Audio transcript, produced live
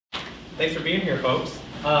Thanks for being here, folks.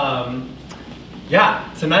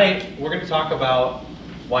 Yeah, tonight we're going to talk about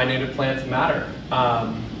why native plants matter,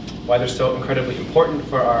 why they're so incredibly important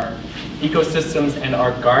for our ecosystems and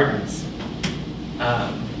our gardens.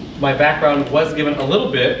 My background was given a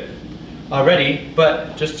little bit already,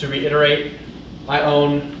 but just to reiterate, I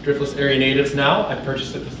own Driftless Area Natives now. I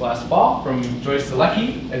purchased it this last fall from Joyce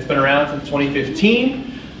Selecki. It's been around since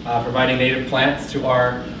 2015, providing native plants to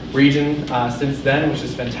our region since then, which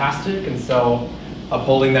is fantastic. And so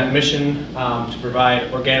upholding that mission to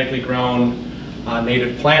provide organically grown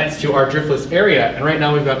native plants to our driftless area. And right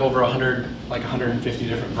now we've got over 150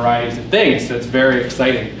 different varieties of things, so it's very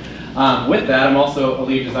exciting. With that, I'm also a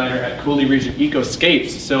lead designer at Coulee Region Ecoscapes.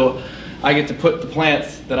 So I get to put the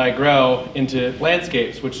plants that I grow into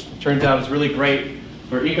landscapes, which turns out is really great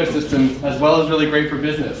for ecosystems as well as really great for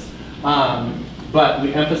business. But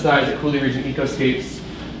we emphasize at Coulee Region Ecoscapes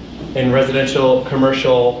in residential,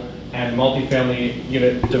 commercial, and multifamily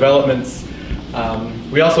unit developments.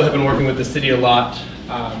 We also have been working with the city a lot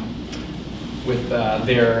with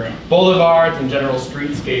their boulevards and general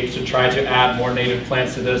streetscapes to try to add more native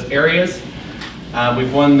plants to those areas.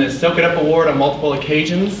 We've won the Soak It Up Award on multiple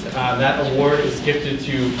occasions. That award is gifted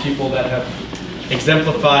to people that have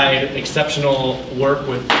exemplified exceptional work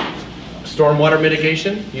with stormwater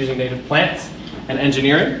mitigation using native plants and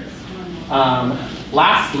engineering.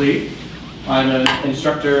 Lastly, I'm an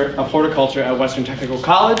instructor of horticulture at Western Technical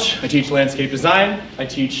College. I teach landscape design. I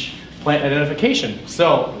teach plant identification.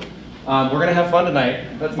 So we're going to have fun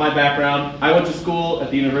tonight. That's my background. I went to school at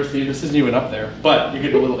the university. This isn't even up there, but you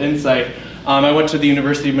get a little insight. I went to the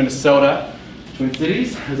University of Minnesota, Twin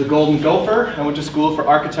Cities, as a Golden Gopher. I went to school for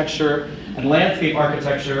architecture and landscape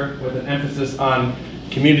architecture with an emphasis on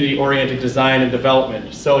community-oriented design and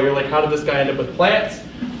development. So you're like, how did this guy end up with plants?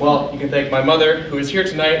 Well, you can thank my mother, who is here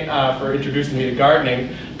tonight, for introducing me to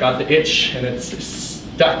gardening. Got the itch, and it's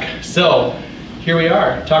stuck. So here we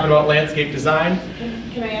are, talking about landscape design.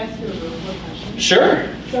 Can I ask you a real quick question? Sure.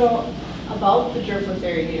 So, about the Driftless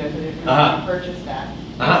Area Natives, and if you purchased that,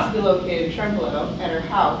 it's located in Trempealeau at her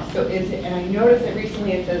house. So is it? And I noticed that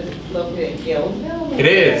recently it says it's located in Galesville. It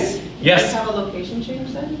is. Yes. Does it have a location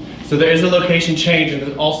change then? So there is a location change, and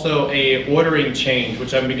there's also a ordering change,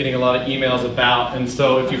 which I've been getting a lot of emails about. And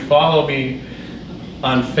so if you follow me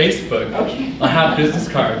on Facebook, I have business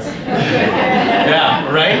cards.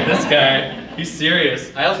 Yeah, right? This guy, he's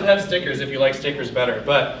serious. I also have stickers if you like stickers better,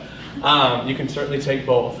 but you can certainly take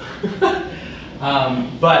both.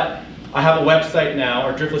 But I have a website now,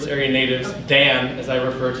 or Driftless Area Natives, Dan, as I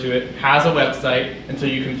refer to it, has a website, and so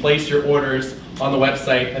you can place your orders on the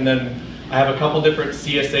website, and then I have a couple different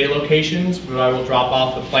CSA locations where I will drop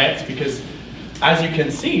off the plants, because as you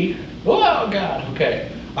can see, oh God,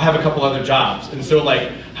 okay, I have a couple other jobs, and so like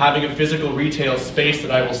having a physical retail space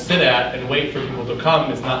that I will sit at and wait for people to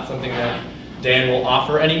come is not something that Dan will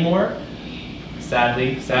offer anymore.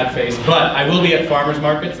 Sadly, sad face, but I will be at farmers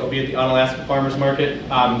markets. I'll be at the Onalaska Farmers Market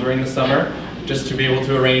during the summer, just to be able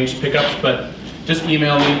to arrange pickups, but just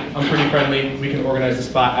email me. I'm pretty friendly. We can organize a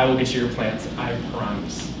spot. I will get you your plants, I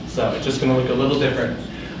promise. So it's just going to look a little different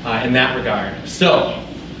in that regard. So,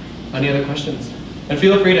 any other questions? And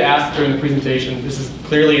feel free to ask during the presentation. This is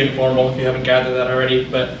clearly informal if you haven't gathered that already,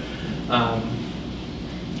 but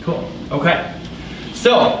cool. Okay.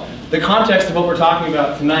 So, the context of what we're talking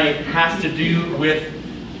about tonight has to do with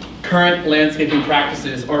current landscaping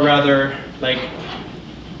practices, or rather, like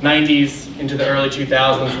 90s into the early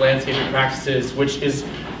 2000s landscaping practices, which is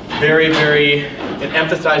it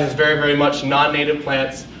emphasizes very much non-native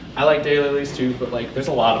plants. I like daylilies too, but like there's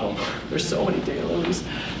a lot of them. There's so many daylilies.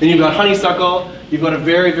 Then you've got honeysuckle, you've got a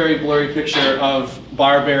very blurry picture of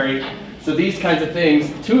barberry. So these kinds of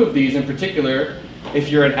things, two of these in particular, if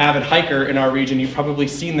you're an avid hiker in our region, you've probably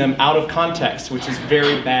seen them out of context, which is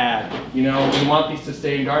very bad. You know, we want these to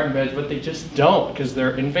stay in garden beds, but they just don't, because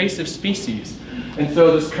they're invasive species. And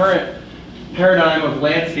so this current paradigm of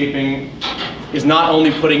landscaping is not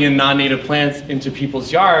only putting in non-native plants into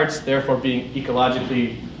people's yards, therefore being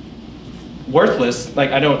ecologically worthless.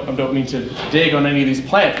 Like I don't mean to dig on any of these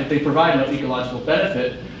plants, but they provide no ecological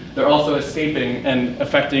benefit. They're also escaping and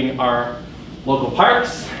affecting our local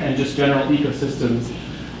parks and just general ecosystems.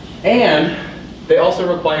 And they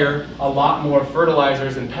also require a lot more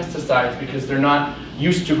fertilizers and pesticides because they're not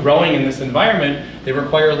used to growing in this environment. They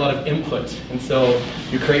require a lot of input. And so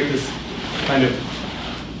you create this kind of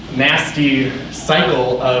nasty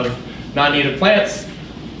cycle of non-native plants,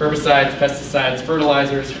 herbicides, pesticides,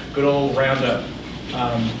 fertilizers, good old Roundup.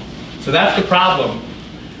 So that's the problem.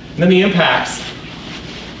 And then the impacts.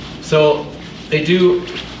 So they do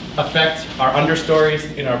affect our understories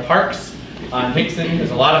in our parks. On Hickson,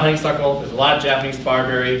 there's a lot of honeysuckle, there's a lot of Japanese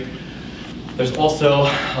barberry. There's also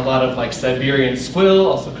a lot of like Siberian squill,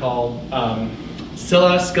 also called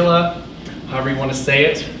scilla, however you want to say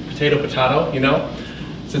it, potato, you know.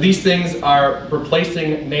 So these things are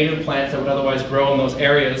replacing native plants that would otherwise grow in those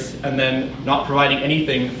areas and then not providing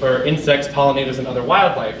anything for insects, pollinators, and other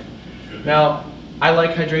wildlife. Now, I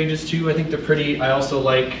like hydrangeas too. I think they're pretty. I also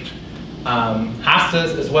like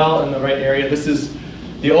hostas as well in the right area. This is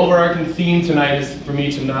the overarching theme tonight is for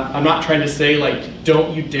me to not, I'm not trying to say like,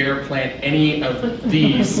 don't you dare plant any of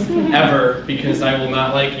these ever because I will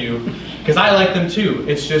not like you. Because I like them too.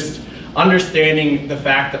 It's just understanding the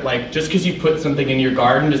fact that like, just because you put something in your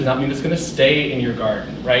garden does not mean it's going to stay in your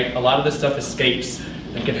garden, right? A lot of this stuff escapes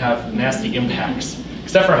and can have nasty impacts.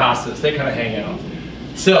 Except for hostas, they kind of hang out.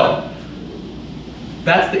 So,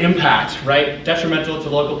 that's the impact, right? Detrimental to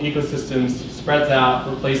local ecosystems, spreads out,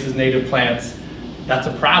 replaces native plants. That's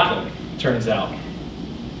a problem, turns out.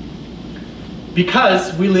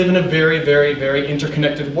 Because we live in a very, very, very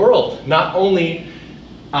interconnected world. Not only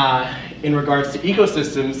in regards to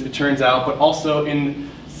ecosystems, it turns out, but also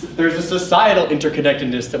there's a societal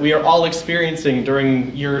interconnectedness that we are all experiencing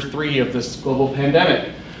during year 3 of this global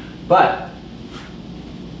pandemic. But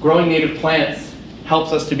growing native plants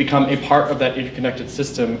helps us to become a part of that interconnected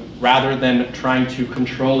system rather than trying to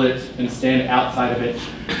control it and stand outside of it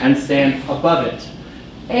and stand above it.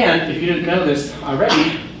 And if you didn't know this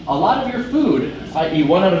already, a lot of your food, i.e.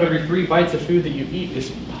 1 out of every 3 bites of food that you eat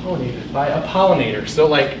is pollinated by a pollinator. So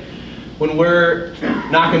like when we're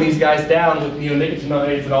knocking these guys down with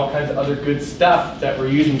neonicotinoids and all kinds of other good stuff that we're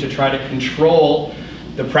using to try to control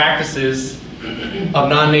the practices of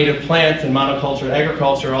non-native plants and monoculture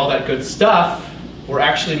agriculture, all that good stuff, we're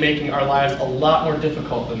actually making our lives a lot more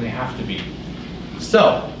difficult than they have to be.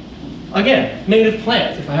 So, again, native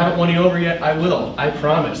plants. If I haven't won you over yet, I will. I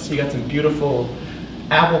promise. You got some beautiful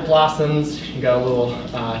apple blossoms. You got a little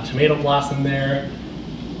tomato blossom there.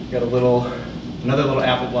 You got another little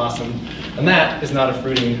apple blossom. And that is not a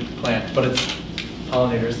fruiting plant, but it's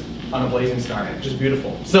pollinators on a blazing star, which is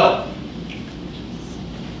beautiful. So,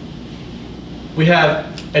 we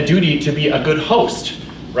have a duty to be a good host,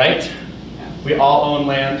 right? We all own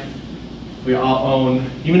land. We all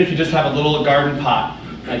own, even if you just have a little garden pot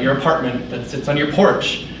at your apartment that sits on your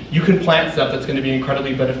porch, you can plant stuff that's going to be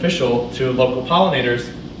incredibly beneficial to local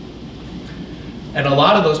pollinators. And a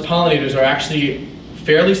lot of those pollinators are actually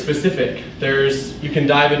fairly specific. You can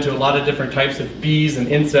dive into a lot of different types of bees and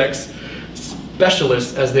insects,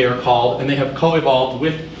 specialists as they are called, and they have co-evolved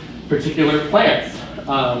with particular plants.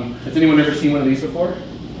 Has anyone ever seen one of these before?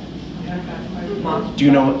 Do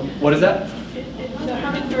you know, what is that?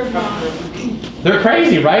 They're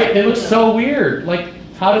crazy, right? They look so weird. Like,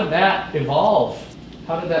 how did that evolve?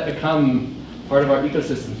 How did that become part of our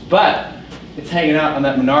ecosystems? But it's hanging out on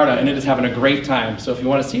that Monarda and it is having a great time. So if you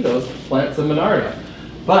want to see those, plant some Monarda.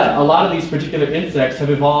 But a lot of these particular insects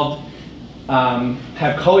have evolved,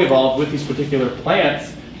 have co-evolved with these particular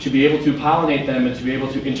plants to be able to pollinate them and to be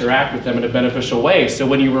able to interact with them in a beneficial way. So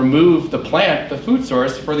when you remove the plant, the food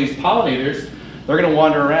source for these pollinators, they're going to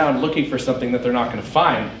wander around looking for something that they're not going to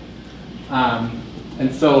find.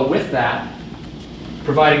 And so with that,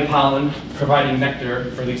 providing pollen, providing nectar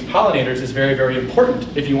for these pollinators is very, very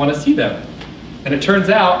important if you want to see them. And it turns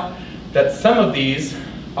out that some of these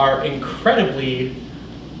are incredibly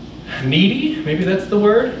needy, maybe that's the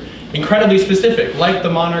word, incredibly specific, like the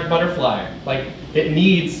monarch butterfly. Like it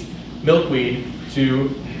needs milkweed to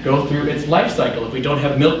go through its life cycle. If we don't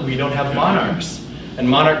have milkweed, we don't have monarchs. And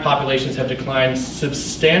monarch populations have declined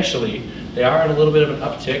substantially. They are on a little bit of an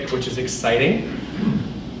uptick, which is exciting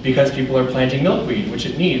because people are planting milkweed, which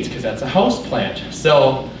it needs because that's a host plant.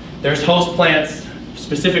 So there's host plants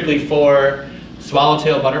specifically for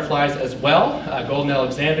swallowtail butterflies as well, golden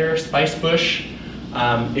alexander, spicebush.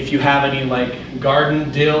 If you have any like garden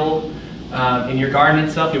dill in your garden and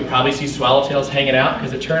stuff, you'll probably see swallowtails hanging out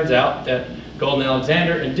because it turns out that golden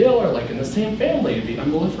alexander and dill are like in the same family, the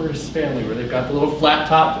umbelliferous family, where they've got the little flat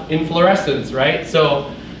top inflorescence, right?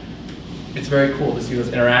 So it's very cool to see those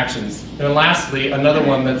interactions. And then lastly, another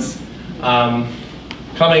one that's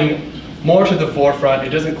coming more to the forefront.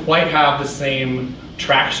 It doesn't quite have the same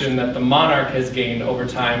traction that the monarch has gained over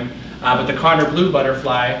time, but the Condor blue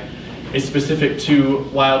butterfly is specific to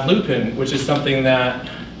wild lupin, which is something that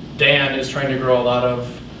Dan is trying to grow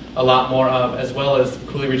a lot more of, as well as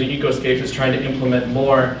Cooley Region Ecoscapes is trying to implement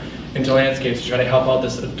more into landscapes to try to help out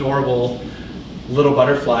this adorable little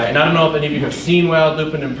butterfly. And I don't know if any of you have seen wild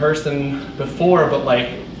lupin in person before, but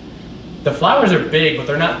like the flowers are big, but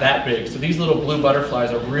they're not that big. So these little blue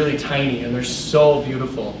butterflies are really tiny and they're so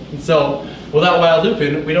beautiful. And so Without wild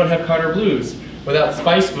lupin, we don't have Carter blues. Without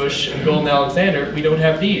spicebush and golden alexander, we don't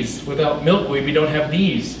have these. Without milkweed, we don't have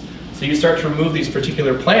these. So you start to remove these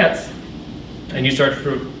particular plants, and you start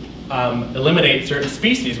to eliminate certain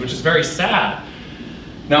species, which is very sad.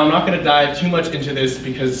 Now, I'm not going to dive too much into this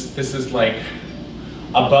because this is like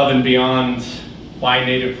above and beyond why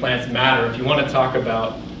native plants matter. If you want to talk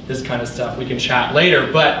about this kind of stuff, we can chat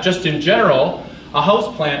later. But just in general, a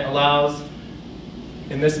host plant allows,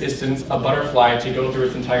 in this instance, a butterfly to go through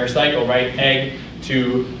its entire cycle, right? Egg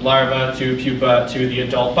to larva to pupa to the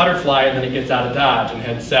adult butterfly, and then it gets out of Dodge and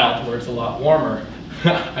heads south where it's a lot warmer.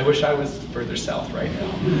 I wish I was further south right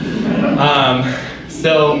now.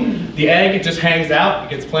 So the egg just hangs out, it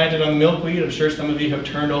gets planted on milkweed. I'm sure some of you have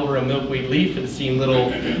turned over a milkweed leaf and seen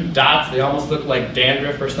little dots. They almost look like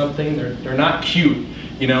dandruff or something. They're not cute,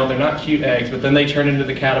 you know, they're not cute eggs, but then they turn into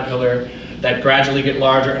the caterpillar that gradually get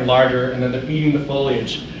larger and larger, and then they're eating the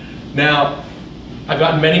foliage. Now, I've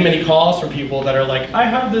gotten many, many calls from people that are like, I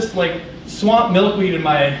have this like swamp milkweed in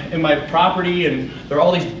my property, and there are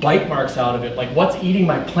all these bite marks out of it. Like, what's eating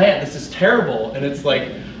my plant? This is terrible. And it's like,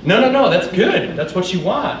 no, that's good. That's what you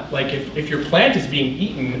want. Like, if your plant is being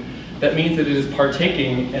eaten, that means that it is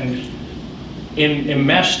partaking and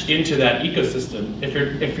enmeshed into that ecosystem.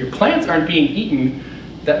 If your plants aren't being eaten,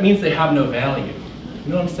 that means they have no value. You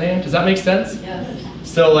know what I'm saying? Does that make sense? Yes.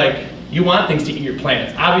 So like, you want things to eat your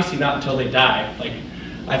plants. Obviously not until they die. Like,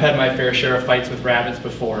 I've had my fair share of fights with rabbits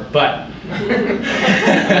before, but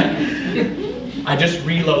I just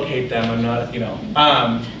relocate them. I'm not, you know.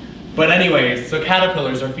 But anyways, so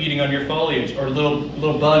caterpillars are feeding on your foliage, or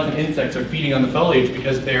little bugs and insects are feeding on the foliage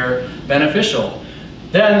because they're beneficial.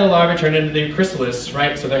 Then the larvae turn into the chrysalis,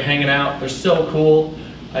 right? So they're hanging out. They're so cool.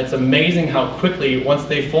 It's amazing how quickly, once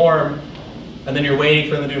they form, and then you're waiting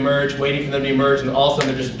for them to emerge, and all of a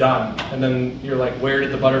sudden they're just done. And then you're like, where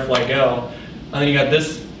did the butterfly go? And then you got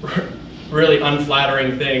this really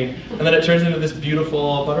unflattering thing, and then it turns into this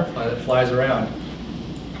beautiful butterfly that flies around.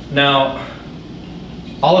 Now,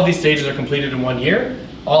 all of these stages are completed in 1 year.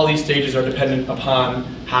 All of these stages are dependent upon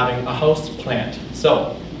having a host plant.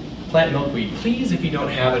 So, plant milkweed. Please, if you don't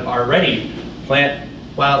have it already, plant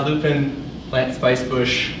wild lupin, plant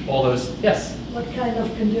spicebush, all those. Yes? What kind of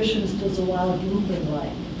conditions does a wild lupin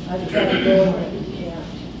like? I've tried to go and I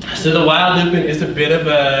can't. So the wild lupin is a bit of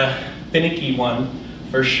a finicky one,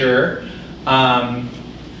 for sure.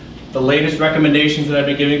 The latest recommendations that I've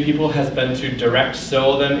been giving people has been to direct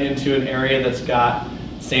sow them into an area that's got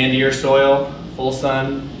sandier soil, full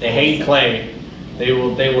sun. They hate clay. They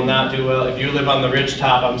will not do well. If you live on the ridge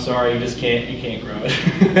top, I'm sorry, you can't grow it.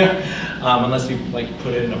 Unless you like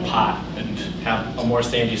put it in a pot and have a more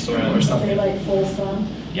sandy soil or something. They like full sun?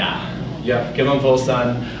 Yeah, yep, give them full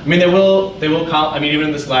sun. I mean, they will call, I mean, even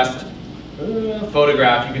in this last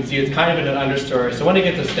photograph, you can see it's kind of in an understory. So when it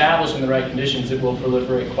gets established in the right conditions, it will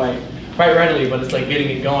proliferate quite readily, but it's like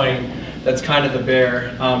getting it going. That's kind of the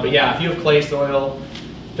bear. But yeah, if you have clay soil,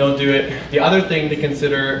 don't do it. The other thing to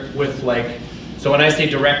consider with like, so when I say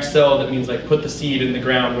direct sow, that means like put the seed in the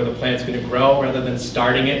ground where the plant's going to grow rather than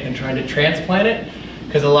starting it and trying to transplant it.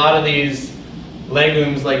 Because a lot of these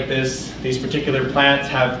legumes like this, these particular plants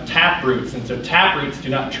have tap roots, and so tap roots do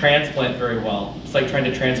not transplant very well. It's like trying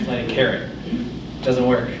to transplant a carrot. It doesn't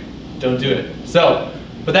work. Don't do it. So,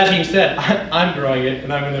 but that being said, I'm growing it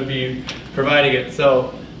and I'm going to be providing it.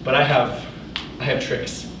 So, but I have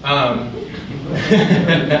tricks.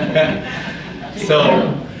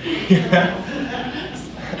 So,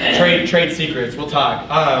 trade secrets. We'll talk.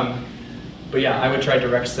 But yeah, I would try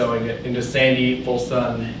direct sowing it into sandy, full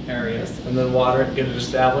sun areas, and then water it, get it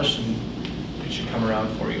established, and it should come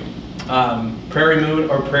around for you. Prairie Moon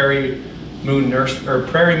or Prairie Moon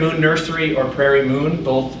Nursery or Prairie Moon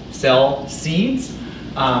both sell seeds.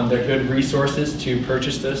 They're good resources to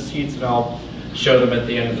purchase those seeds, and I'll show them at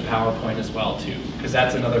the end of the PowerPoint as well too, because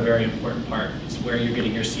that's another very important part, is where you're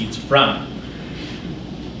getting your seeds from.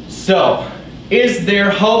 So, is there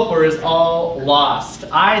hope or is all lost?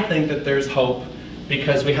 I think that there's hope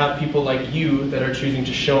because we have people like you that are choosing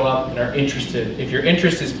to show up and are interested. If your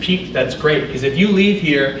interest is piqued, that's great, because if you leave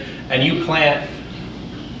here and you plant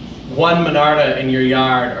one Monarda in your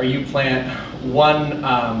yard, or you plant one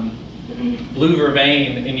blue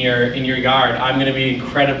vervain in your yard, I'm going to be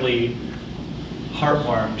incredibly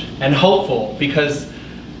heartwarmed and hopeful, because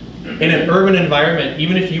in an urban environment,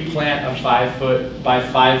 even if you plant a 5-foot by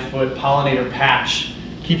 5-foot pollinator patch,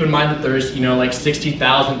 keep in mind that there's, like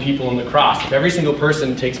 60,000 people in La Crosse. If every single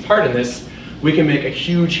person takes part in this, we can make a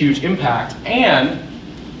huge, huge impact. And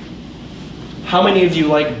how many of you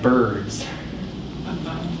like birds?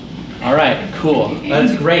 All right, cool.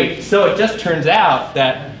 That's great. So it just turns out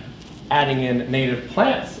that adding in native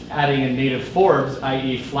plants, adding in native forbs,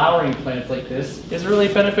 i.e. flowering plants like this, is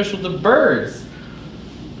really beneficial to birds.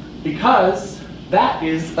 Because that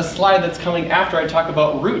is a slide that's coming after I talk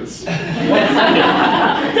about roots.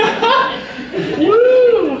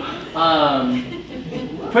 Woo!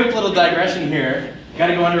 Quick little digression here.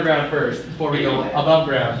 Gotta go underground first before we go above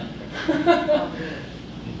ground.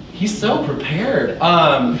 He's so prepared.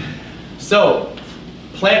 So,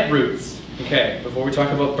 plant roots. Okay, before we talk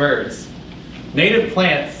about birds. Native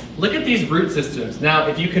plants, look at these root systems. Now,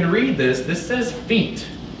 if you can read this, this says feet.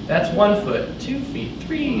 That's 1 foot, 2 feet,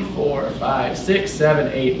 3, 4, 5, 6,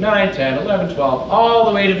 7, 8, 9, 10, 11, 12, all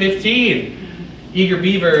the way to 15. Eager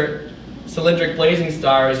beaver, cylindric blazing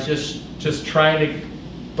star is just trying to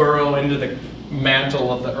burrow into the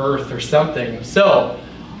mantle of the earth or something. So,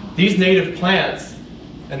 these native plants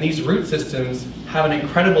and these root systems have an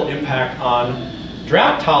incredible impact on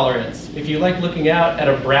drought tolerance. If you like looking out at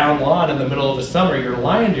a brown lawn in the middle of the summer, you're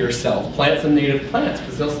lying to yourself. Plant some native plants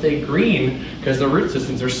because they'll stay green because the root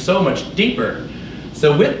systems are so much deeper.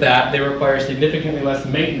 So with that, they require significantly less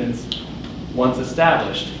maintenance once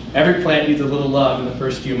established. Every plant needs a little love in the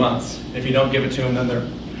first few months. If you don't give it to them, then they're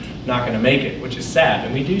not going to make it, which is sad,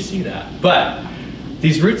 and we do see that. But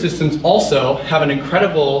these root systems also have an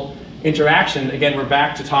incredible interaction. Again, we're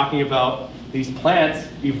back to talking about these plants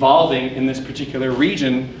evolving in this particular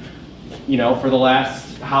region, you know, for the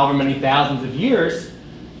last however many thousands of years.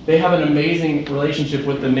 They have an amazing relationship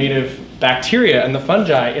with the native bacteria and the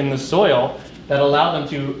fungi in the soil that allow them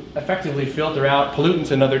to effectively filter out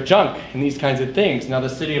pollutants and other junk and these kinds of things. Now, the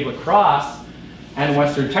city of La Crosse and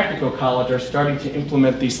Western Technical College are starting to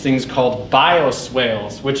implement these things called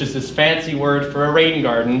bioswales, which is this fancy word for a rain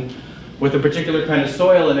garden with a particular kind of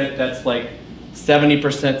soil in it that's like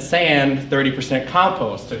 70% sand, 30%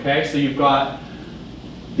 compost, okay? So you've got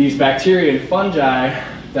these bacteria and fungi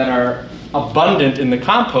that are abundant in the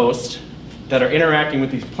compost that are interacting with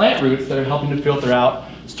these plant roots that are helping to filter out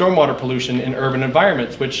stormwater pollution in urban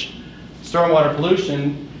environments, which stormwater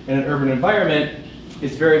pollution in an urban environment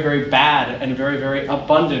is very, very bad and very, very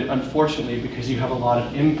abundant, unfortunately, because you have a lot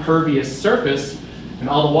of impervious surface and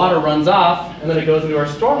all the water runs off, and then it goes into our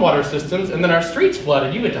stormwater systems, and then our streets flood,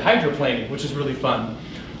 and you get to hydroplane, which is really fun.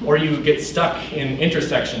 Or you get stuck in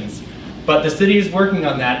intersections. But the city is working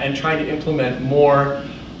on that and trying to implement more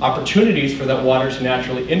opportunities for that water to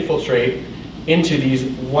naturally infiltrate into these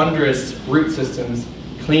wondrous root systems,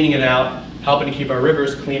 cleaning it out, helping to keep our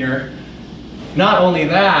rivers cleaner. Not only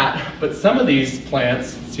that, but some of these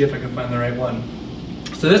plants, let's see if I can find the right one.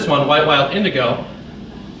 So this one, white wild indigo,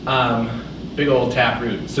 big old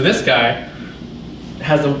taproot. So this guy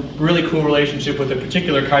has a really cool relationship with a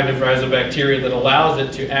particular kind of rhizobacteria that allows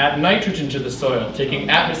it to add nitrogen to the soil, taking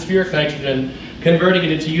atmospheric nitrogen, converting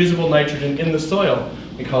it into usable nitrogen in the soil.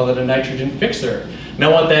 We call it a nitrogen fixer.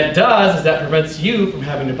 Now what that does is that prevents you from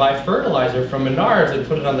having to buy fertilizer from Menards and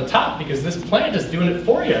put it on the top, because this plant is doing it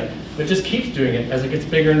for you. It just keeps doing it as it gets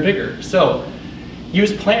bigger and bigger. So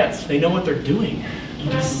use plants. They know what they're doing.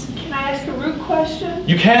 Can I ask a root question?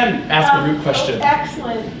 You can ask a root question. Oh,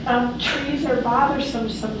 excellent. Trees are bothersome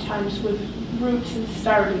sometimes with roots and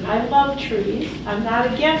starting. I love trees. I'm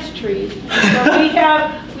not against trees. But we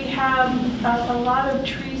have a lot of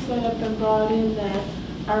trees that have been brought in that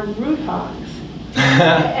are root hogs.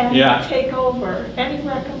 And yeah. Take over. Any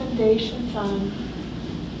recommendations on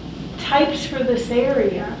types for this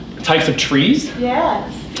area? Types of trees?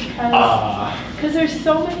 Yes, because there's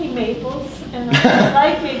so many maples, and I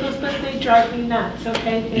like maples, but they drive me nuts,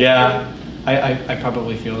 okay? Yeah, I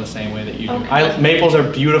probably feel the same way that you do. Okay. Maples are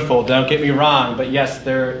beautiful, don't get me wrong, but yes,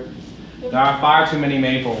 there are far too many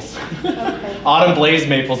maples. Okay. Autumn blaze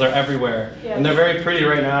maples are everywhere, yes. And they're very pretty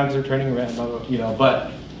right now because they're turning red, you know,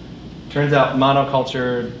 but turns out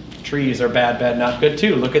monoculture trees are bad, not good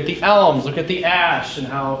too. Look at the elms, look at the ash, and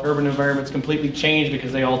how urban environments completely change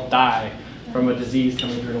because they all die from a disease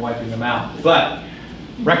coming through and wiping them out. But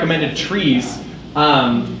recommended trees. Is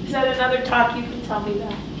that another talk? You can tell me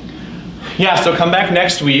that. Yeah, so come back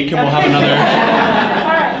next week and we'll have another.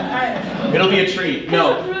 All right. It'll be a treat.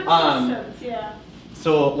 No. Systems, yeah.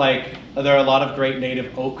 So like there are a lot of great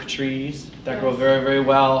native oak trees that grow very, very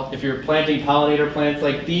well. If you're planting pollinator plants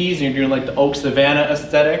like these, and you're doing like the oak savanna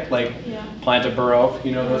aesthetic, like plant a bur oak,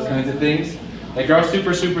 you know, those kinds of things. They grow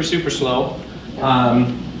super, super, super slow.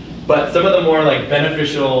 But some of the more like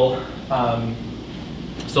beneficial,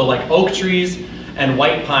 so like oak trees and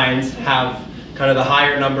white pines have kind of the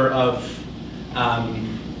higher number of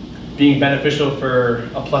being beneficial for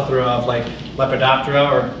a plethora of like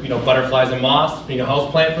Lepidoptera or, you know, butterflies and moths, being a house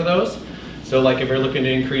plant for those. So like if you're looking to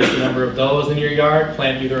increase the number of those in your yard,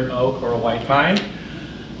 plant either an oak or a white pine.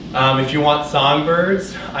 If you want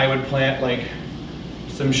songbirds, I would plant like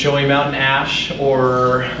some showy mountain ash,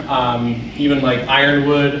 or even like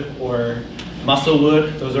ironwood or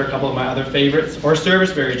musclewood. Those are a couple of my other favorites. Or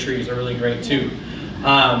serviceberry trees are really great too.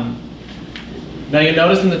 Now you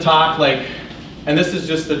notice in the talk, like, and this is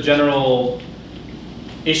just the general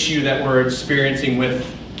issue that we're experiencing with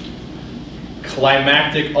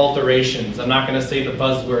climatic alterations. I'm not going to say the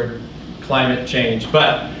buzzword climate change,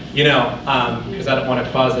 but you know, because I don't want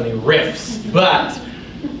to cause any rifts, but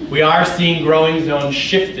we are seeing growing zones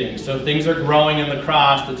shifting. So things are growing in the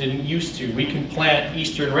cross that didn't used to. We can plant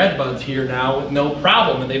eastern redbuds here now with no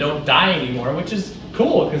problem, and they don't die anymore, which is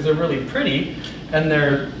cool because they're really pretty, and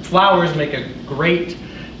their flowers make a great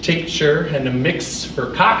tincture and a mix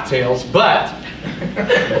for cocktails. But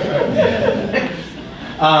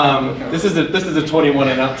this is a 21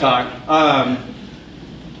 and up talk.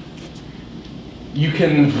 We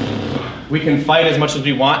can fight as much as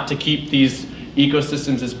we want to keep these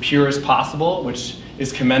ecosystems as pure as possible, which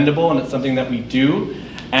is commendable, and it's something that we do.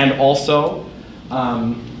 And also,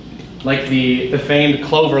 like the famed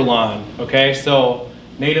clover lawn, okay? So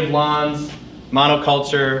native lawns,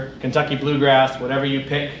 monoculture, Kentucky bluegrass, whatever you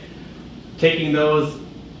pick, taking those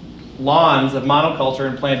lawns of monoculture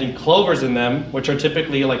and planting clovers in them, which are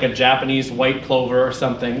typically like a Japanese white clover or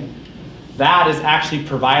something, that is actually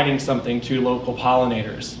providing something to local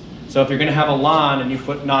pollinators. So if you're gonna have a lawn and you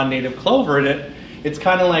put non-native clover in it, it's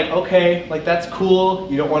kind of like, okay, like that's cool.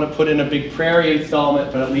 You don't want to put in a big prairie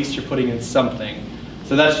installment, but at least you're putting in something.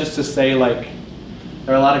 So that's just to say, like,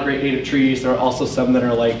 there are a lot of great native trees. There are also some that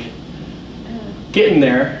are like getting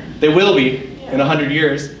there. They will be in 100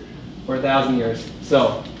 years or 1,000 years.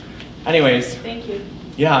 So anyways. Thank you.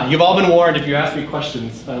 Yeah, you've all been warned. If you ask me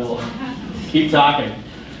questions, I will keep talking.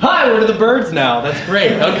 Hi, we're to the birds now. That's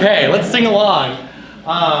great. Okay, let's sing along.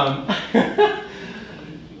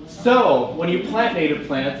 So, when you plant native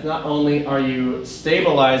plants, not only are you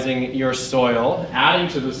stabilizing your soil, adding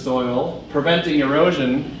to the soil, preventing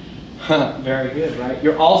erosion, very good, right?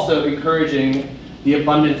 You're also encouraging the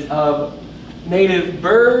abundance of native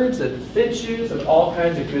birds and finches and all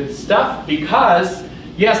kinds of good stuff, because,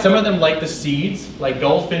 yeah, some of them like the seeds, like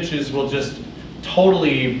goldfinches will just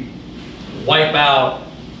totally wipe out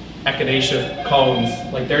echinacea cones,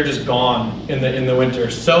 like they're just gone in the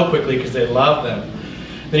winter so quickly because they love them.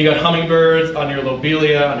 Then you got hummingbirds on your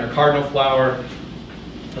lobelia, on your cardinal flower,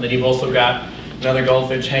 and then you've also got another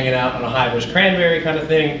goldfinch hanging out on a high bush cranberry kind of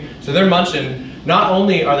thing. So they're munching. Not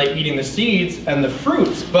only are they eating the seeds and the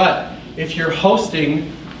fruits, but if you're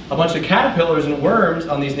hosting a bunch of caterpillars and worms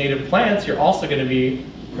on these native plants, you're also going to be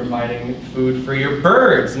providing food for your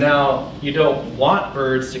birds. Now, you don't want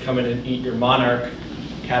birds to come in and eat your monarch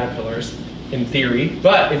caterpillars, in theory,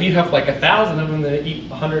 but if you have like 1,000 of them that eat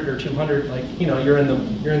 100 or 200, like, you know, you're in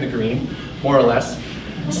the green, more or less.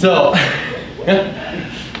 So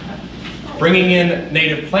bringing in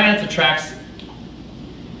native plants attracts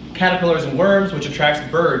caterpillars and worms, which attracts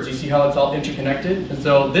birds. You see how it's all interconnected? And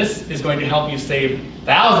so this is going to help you save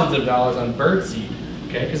thousands of dollars on bird seed,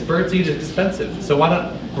 okay? Because bird seed is expensive. So why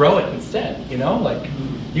not grow it instead, you know? Like,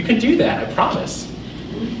 you can do that, I promise.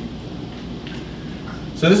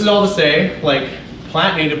 So this is all to say, like,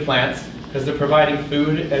 plant native plants, because they're providing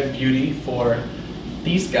food and beauty for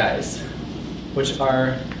these guys, which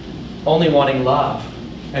are only wanting love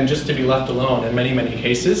and just to be left alone in many, many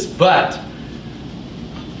cases. But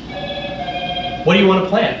what do you want to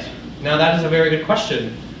plant? Now that is a very good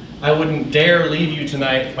question. I wouldn't dare leave you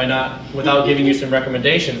tonight without giving you some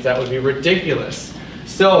recommendations. That would be ridiculous.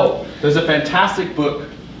 So there's a fantastic book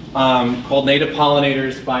called Native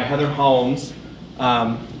Pollinators by Heather Holmes.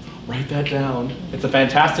 Write that down. It's a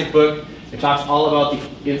fantastic book. It talks all about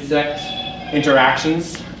the insect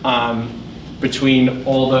interactions between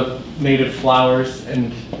all the native flowers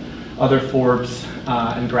and other forbs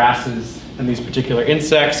and grasses and these particular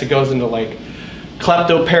insects. It goes into like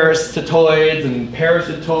kleptoparasitoids and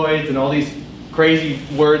parasitoids and all these crazy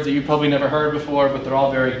words that you've probably never heard before, but they're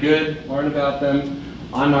all very good. Learn about them.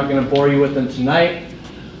 I'm not going to bore you with them tonight,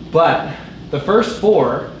 but the first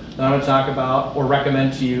four that I'm going to talk about or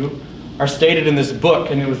recommend to you are stated in this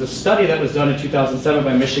book, and it was a study that was done in 2007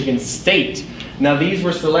 by Michigan State. Now these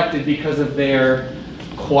were selected because of their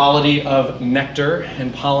quality of nectar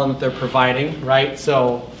and pollen that they're providing, right?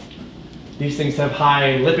 So these things have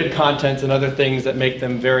high lipid contents and other things that make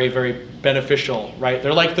them very, very beneficial, right?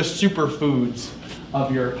 They're like the superfoods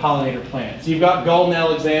of your pollinator plants. You've got Golden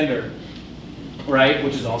Alexander, right?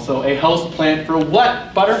 Which is also a host plant for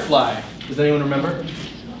what butterfly? Does anyone remember?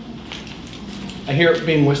 I hear it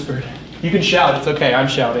being whispered. You can shout, it's okay, I'm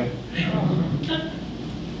shouting.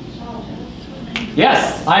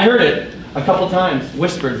 Yes, I heard it a couple times,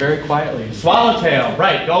 whispered very quietly. Swallowtail,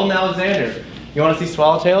 right, Golden Alexander. You want to see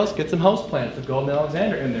swallowtails? Get some host plants of Golden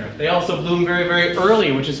Alexander in there. They also bloom very, very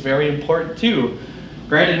early, which is very important too.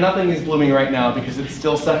 Granted, nothing is blooming right now because it's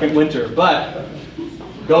still second winter, but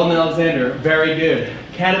Golden Alexander, very good.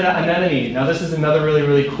 Canada anemone. Now this is another really,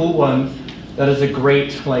 really cool one that is a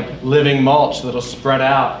great living mulch that'll spread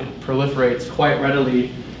out. It proliferates quite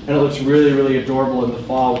readily, and it looks really, really adorable in the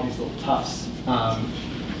fall with these little tufts.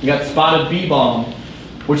 You got spotted bee balm,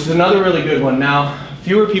 which is another really good one. Now,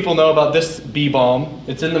 fewer people know about this bee balm.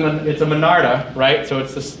 It's a monarda, right? So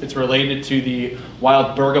it's related to the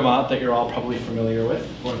wild bergamot that you're all probably familiar with,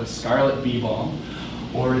 or the scarlet bee balm,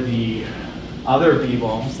 or the other bee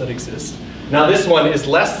balms that exist. Now this one is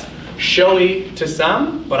less showy to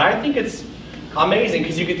some, but I think it's amazing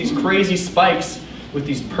because you get these crazy spikes with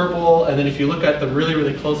these purple, and then if you look at them really,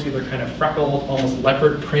 really closely, they're kind of freckled, almost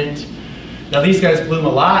leopard print. Now these guys bloom a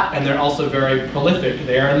lot, and they're also very prolific.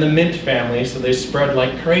 They are in the mint family, so they spread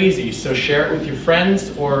like crazy. So share it with your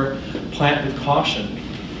friends or plant with caution.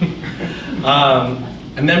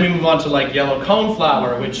 And then we move on to yellow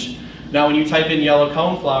coneflower, which now when you type in yellow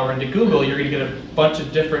coneflower into Google, you're going to get a bunch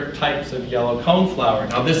of different types of yellow coneflower.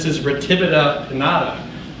 Now this is Retibita pinnata,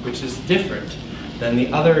 which is different than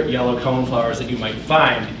the other yellow coneflowers that you might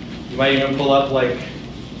find. You might even pull up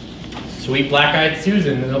Sweet Black-Eyed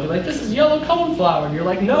Susan, and they'll be like, this is yellow coneflower. And you're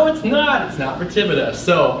like, no, it's not Retibita.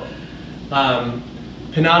 So,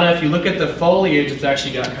 pinnata, if you look at the foliage, it's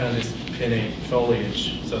actually got kind of this pinnate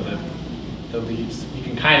foliage. So the leaves, you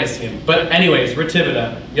can kind of see them. But anyways,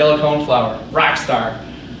 Retibita, yellow coneflower, rockstar.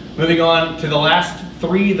 Moving on to the last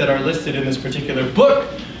three that are listed in this particular book,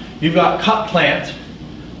 you've got cut plant,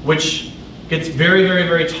 which gets very, very,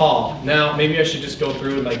 very tall. Now, maybe I should just go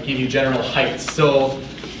through and give you general heights. So,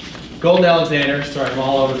 Golden Alexander, sorry, I'm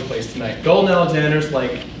all over the place tonight. Golden Alexander's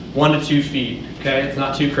 1 to 2 feet, okay? It's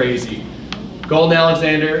not too crazy. Golden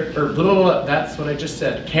Alexander, or blah, blah, blah, that's what I just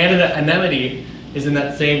said. Canada anemone is in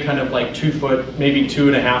that same kind of 2 foot, maybe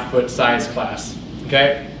 2.5 foot size class,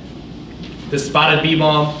 okay? The spotted bee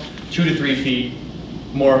balm, 2 to 3 feet,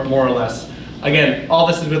 more or less. Again, all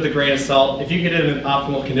this is with a grain of salt. If you get it in an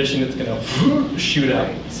optimal condition, it's gonna shoot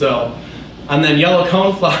out. So, and then yellow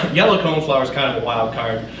coneflower is kind of a wild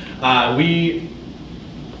card. We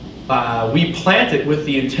plant it with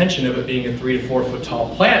the intention of it being a 3 to 4 foot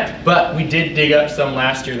tall plant, but we did dig up some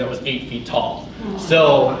last year that was 8 feet tall.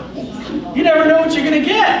 So you never know what you're gonna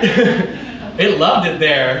get. It loved it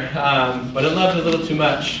there, but it loved it a little too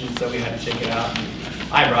much, and so we had to take it out.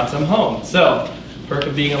 I brought some home. So, perk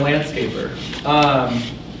of being a landscaper.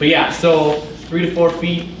 But yeah, so 3 to 4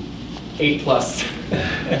 feet, 8 plus.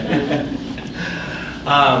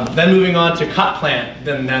 Then moving on to cut plant,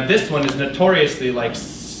 then now this one is notoriously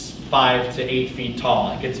 5 to 8 feet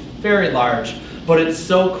tall. It gets very large, but it's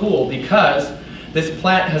so cool because this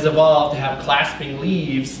plant has evolved to have clasping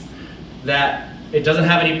leaves that it doesn't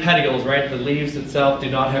have any pedules, right? The leaves itself do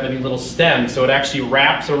not have any little stems, so it actually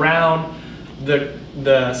wraps around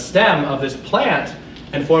the stem of this plant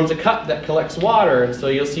and forms a cup that collects water. And so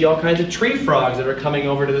you'll see all kinds of tree frogs that are coming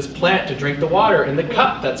over to this plant to drink the water in the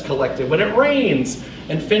cup that's collected when it rains,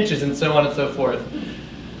 and finches and so on and so forth.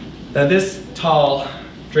 Now this tall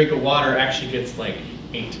drink of water actually gets 8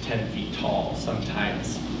 to 10 feet tall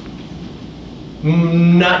sometimes.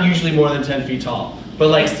 Not usually more than 10 feet tall,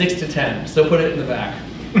 but 6 to 10. So put it in the back.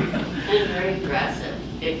 And very aggressive.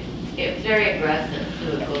 It's very aggressive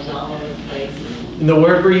too. It goes all over the place. And the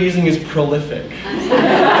word we're using is prolific.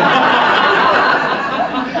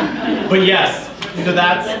 But yes, so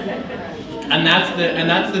that's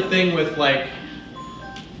the thing with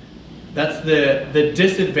that's the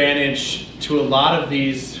disadvantage to a lot of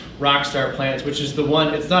these rockstar plants, which is the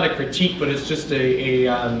one, it's not a critique, but it's just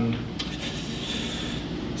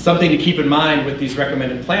something to keep in mind with these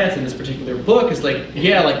recommended plants in this particular book is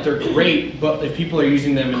yeah, they're great, but if people are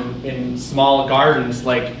using them in small gardens,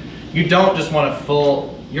 you don't just want a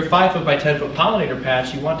your 5 foot by 10 foot pollinator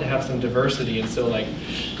patch, you want to have some diversity. And so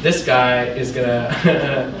this guy is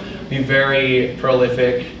gonna be very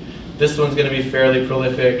prolific. This one's gonna be fairly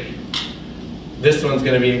prolific. This one's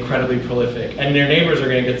gonna be incredibly prolific. And your neighbors are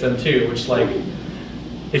gonna get some too, which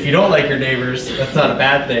if you don't like your neighbors, that's not a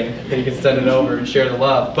bad thing. Then you can send it over and share the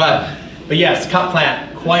love. But yes, cut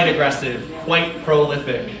plant, quite aggressive, quite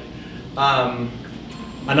prolific.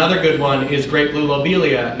 Another good one is grape blue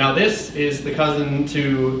lobelia. Now this is the cousin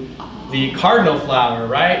to the cardinal flower,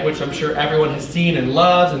 right? Which I'm sure everyone has seen and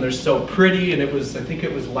loves, and they're so pretty. And I think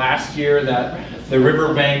it was last year that the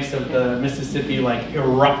riverbanks of the Mississippi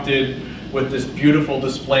erupted with this beautiful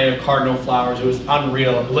display of cardinal flowers. It was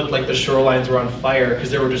unreal. It looked like the shorelines were on fire because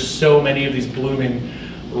there were just so many of these blooming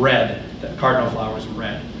red. That cardinal flowers were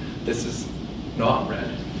red. This is not red.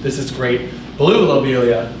 This is great blue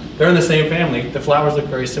lobelia. They're in the same family. The flowers look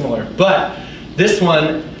very similar. But this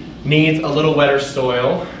one needs a little wetter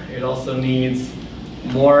soil. It also needs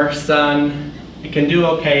more sun. It can do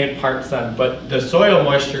okay in part sun, but the soil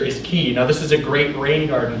moisture is key. Now this is a great rain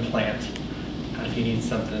garden plant, if you need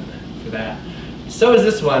something for that. So is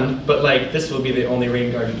this one, but like this will be the only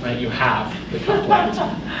rain garden plant you have, the cup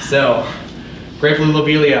plant. So, great blue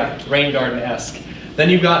lobelia, rain garden-esque. Then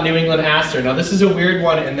you've got New England aster. Now this is a weird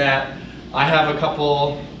one in that I have a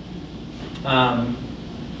couple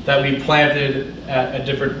that we planted at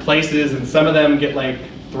different places, and some of them get like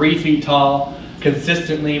 3 feet tall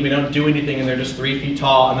consistently. We don't do anything and they're just 3 feet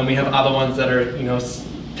tall, and then we have other ones that are, you know,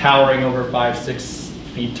 towering over 5-6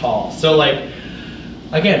 feet tall. So like,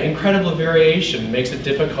 again, incredible variation makes it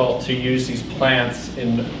difficult to use these plants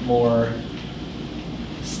in more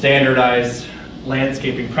standardized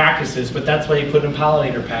landscaping practices, but that's why you put in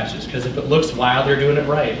pollinator patches, because if it looks wild, they're doing it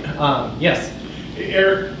right. Yes?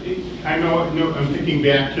 Eric, I know, I'm thinking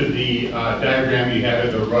back to the diagram you had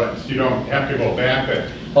of the roots. You don't have to go back,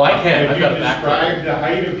 but oh, I can. Have you described the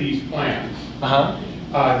height of these plants?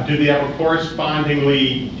 Do they have a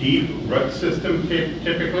correspondingly deep root system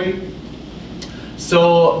typically?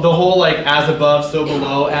 So the whole like as above, so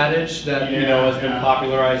below adage that you know has been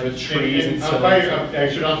popularized with trees and so on. I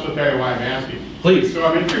should also tell you why I'm asking. Please. So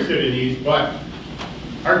I'm interested in these, but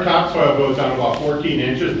our topsoil goes down about 14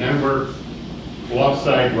 inches, and then we're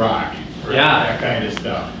bluffside rock, or that kind of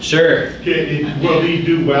stuff. Sure. Will these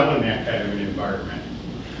do well in that kind of an environment?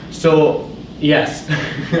 So yes,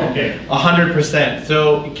 okay, 100%.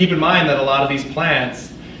 So keep in mind that a lot of these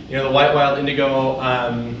plants, you know, the white wild indigo,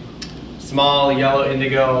 small yellow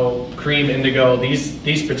indigo, cream indigo,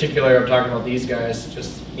 these particular, I'm talking about these guys,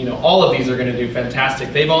 just, you know, all of these are going to do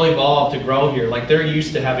fantastic. They've all evolved to grow here. Like they're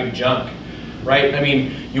used to having junk, right? I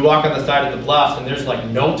mean, you walk on the side of the bluffs and there's like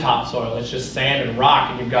no topsoil. It's just sand and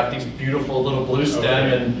rock, and you've got these beautiful little blue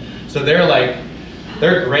stem, and so they're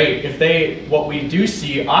great. If they, what we do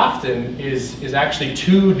see often is actually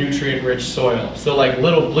too nutrient-rich soil. So like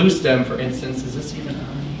little blue stem, for instance, is this even on?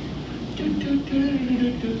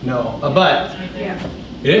 No, but Yeah.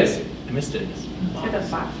 it is. I missed it. To the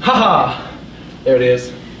box. Haha! There it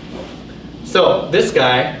is. So this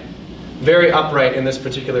guy, very upright in this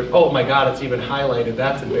particular, oh my god, it's even highlighted.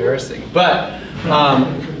 That's embarrassing. But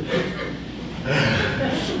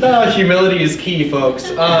humility is key, folks.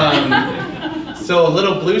 So a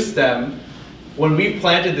little blue stem, when we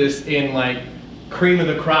planted this in like cream of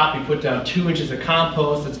the crop, we put down 2 inches of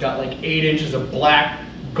compost. It's got like 8 inches of black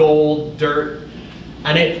gold dirt,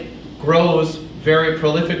 and it grows very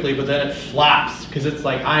prolifically, but then it flaps because it's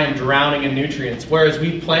like, I am drowning in nutrients. Whereas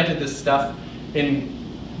we planted this stuff in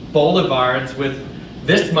boulevards with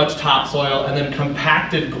this much topsoil and then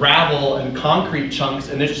compacted gravel and concrete chunks,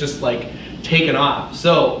 and it's just like taken off.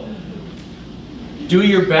 So do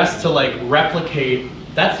your best to like replicate.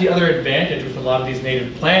 That's the other advantage with a lot of these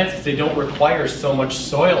native plants, is they don't require so much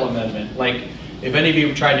soil amendment. Like if any of you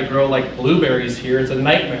have tried to grow like blueberries here, it's a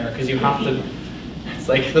nightmare because you have to, it's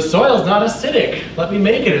like the soil's not acidic. Let me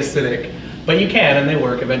make it acidic. But you can, and they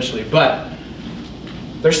work eventually. But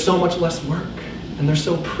there's so much less work, and they're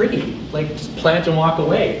so pretty. Like just plant and walk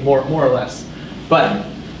away, more or less. But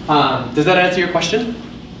does that answer your question?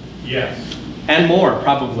 Yes. And more,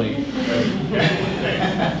 probably.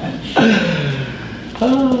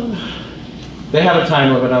 They have a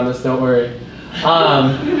time limit on this, don't worry.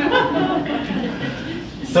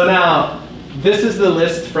 So now, this is the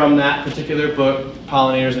list from that particular book,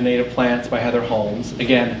 Pollinators and Native Plants by Heather Holmes.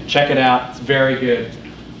 Again, check it out, it's very good.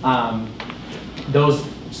 Those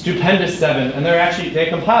stupendous 7, and they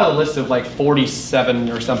compiled a list of like 47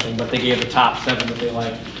 or something, but they gave the top 7 that they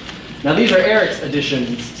liked. Now these are Aric's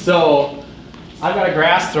additions. So I've got a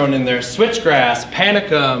grass thrown in there, switchgrass,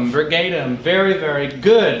 panicum, brigatum, very, very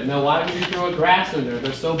good. Now why would you throw a grass in there?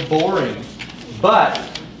 They're so boring. But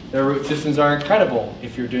their root systems are incredible.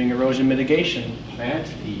 If you're doing erosion mitigation,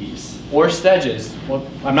 plant these. Or sedges. Well,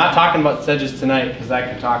 I'm not talking about sedges tonight because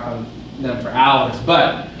I could talk on them for hours,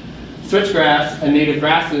 but switchgrass and native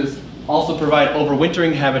grasses also provide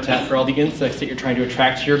overwintering habitat for all the insects that you're trying to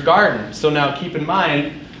attract to your garden. So now keep in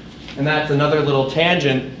mind, and that's another little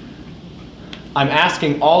tangent, I'm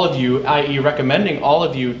asking all of you, i.e. recommending all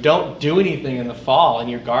of you, don't do anything in the fall in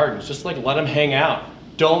your gardens. Just like let them hang out.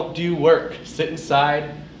 Don't do work. Sit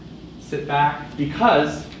inside, sit back,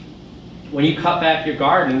 because when you cut back your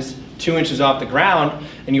gardens 2 inches off the ground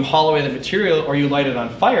and you haul away the material or you light it on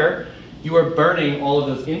fire, you are burning all of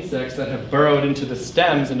those insects that have burrowed into the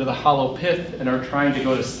stems, into the hollow pith, and are trying to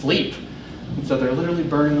go to sleep. And so they're literally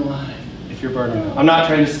burning alive if you're burning them. I'm not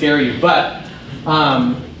trying to scare you, but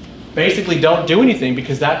basically don't do anything,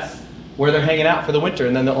 because that's where they're hanging out for the winter,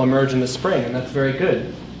 and then they'll emerge in the spring, and that's very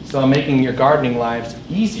good. So I'm making your gardening lives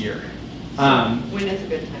easier. When is a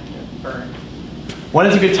good time to burn? When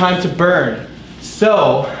is a good time to burn?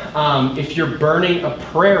 So if you're burning a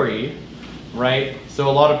prairie, right? So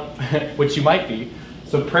a lot of, which you might be.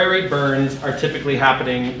 So prairie burns are typically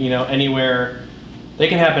happening, you know, anywhere. They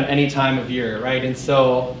can happen any time of year, right? And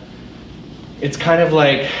so it's kind of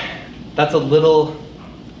like, that's a little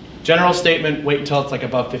general statement. Wait until it's like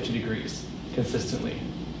above 50 degrees consistently.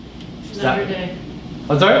 Night or day?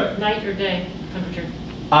 I'm sorry? Night or day temperature?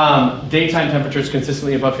 Daytime temperatures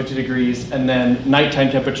consistently above 50 degrees, and then nighttime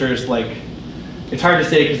temperatures, like, it's hard to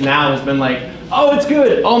say because now it's been like, oh, it's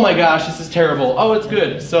good. Oh my gosh, this is terrible. Oh, it's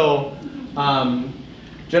good. So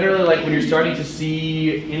generally, like when you're starting to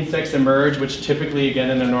see insects emerge, which typically, again,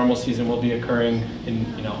 in a normal season will be occurring in,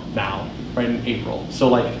 you know, now, right in April. So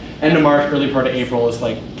like end of March, early part of April is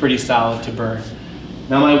like pretty solid to burn.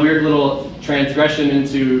 Now my weird little transgression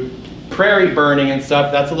into prairie burning and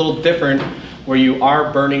stuff, that's a little different, where you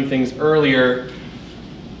are burning things earlier,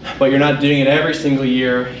 but you're not doing it every single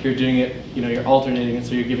year. You're doing it, you know, you're alternating, and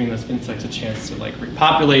so you're giving those insects a chance to like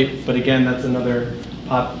repopulate. But again, that's another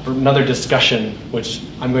discussion, which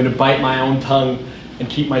I'm going to bite my own tongue and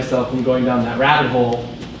keep myself from going down that rabbit hole.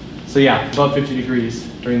 So yeah, above 50 degrees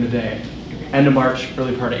during the day. End of March,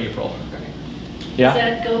 early part of April. Yeah? Does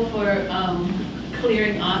that go for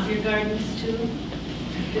clearing off your gardens too?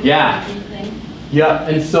 Yeah. Yeah,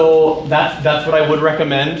 and so that's what I would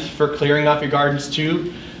recommend for clearing off your gardens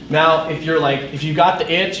too. Now, if you got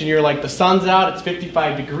the itch and you're like, the sun's out, it's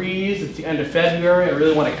 55 degrees, it's the end of February, I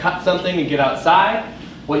really want to cut something and get outside,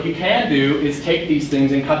 what you can do is take these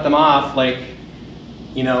things and cut them off like,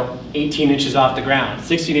 you know, 18 inches off the ground,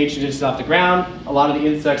 16, 18 inches off the ground. A lot of the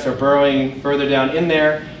insects are burrowing further down in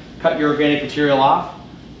there. Cut your organic material off,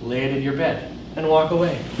 lay it in your bed, and walk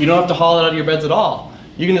away. You don't have to haul it out of your beds at all.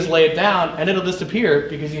 You can just lay it down and it'll disappear,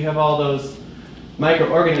 because you have all those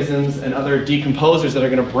microorganisms and other decomposers that are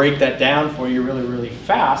going to break that down for you really, really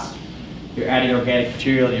fast. You're adding organic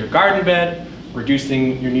material to your garden bed,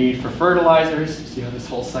 reducing your need for fertilizers. See how this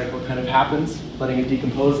whole cycle kind of happens, letting it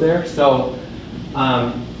decompose there. So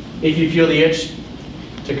if you feel the itch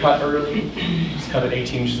to cut early, just cut it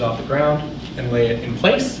 18 inches off the ground and lay it in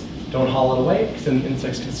place. Don't haul it away, because then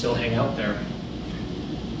insects can still hang out there.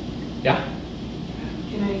 Yeah?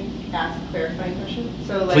 Can I ask a clarifying question?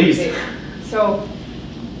 So like, please. So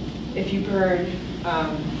if you burn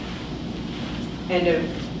end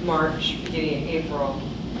of March, beginning of April,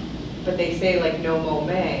 but they say like no mow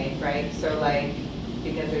May, right? So like,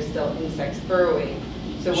 because there's still insects burrowing.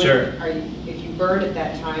 So when, sure. If you burn at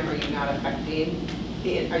that time, are you not affecting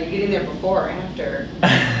are you getting there before or after?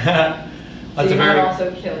 So you're not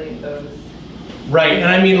also killing those. Right, and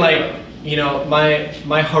I mean, like, you know,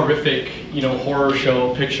 my horrific, you know, horror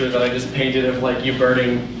show picture that I just painted of like you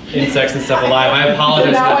burning insects and stuff alive. I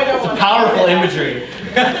apologize. It's powerful imagery.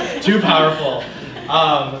 Too powerful.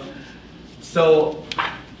 So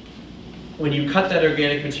when you cut that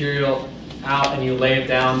organic material out and you lay it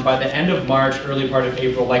down, by the end of March, early part of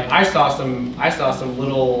April, like I saw some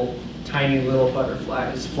little tiny little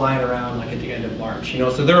butterflies flying around like at the end of March. You know,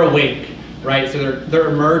 so they're awake, right? So they're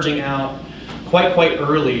emerging out quite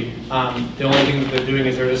early. The only thing that they're doing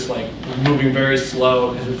is they're just like moving very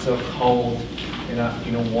slow because it's so cold. You're not,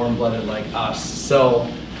 you know, warm-blooded like us.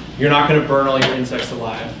 So you're not going to burn all your insects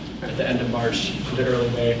alive at the end of March into early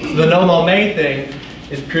May. So the no mow May thing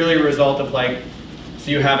is purely a result of like,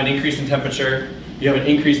 so you have an increase in temperature, you have an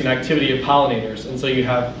increase in activity of pollinators, and so you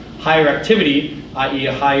have higher activity, i.e.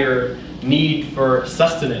 a higher need for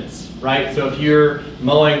sustenance, right? So if you're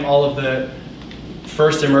mowing all of the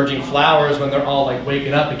first emerging flowers when they're all like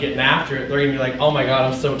waking up and getting after it, they're gonna be like, oh my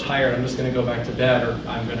God, I'm so tired, I'm just gonna go back to bed, or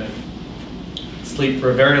I'm gonna sleep for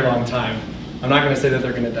a very long time. I'm not gonna say that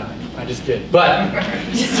they're gonna die, I just did. But,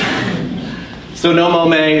 so no mow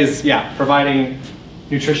May is, yeah, providing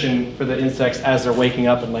nutrition for the insects as they're waking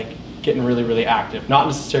up and like getting really, really active. Not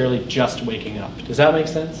necessarily just waking up. Does that make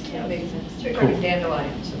sense? Yeah, makes sense. So you're talking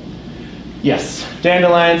dandelions. Yes,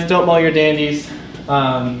 dandelions, don't mow your dandies.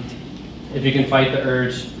 If you can fight the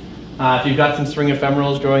urge. If you've got some spring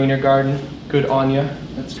ephemerals growing in your garden, good on you,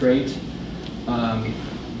 that's great.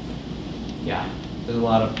 Yeah, there's a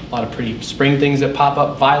lot of pretty spring things that pop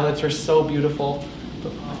up. Violets are so beautiful,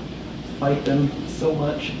 but fight them so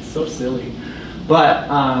much, it's so silly. But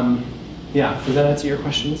yeah, does that answer your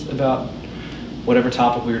questions about whatever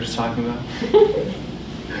topic we were just talking about.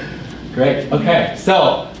 Great, okay,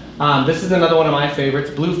 so this is another one of my favorites,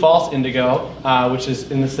 Blue False Indigo, which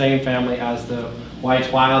is in the same family as the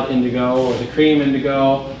White Wild Indigo or the Cream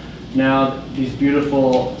Indigo. Now these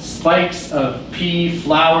beautiful spikes of pea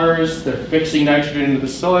flowers, they're fixing nitrogen into the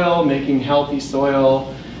soil, making healthy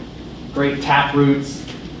soil, great tap roots.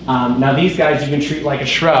 Now these guys you can treat like a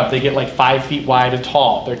shrub. They get like 5 feet wide and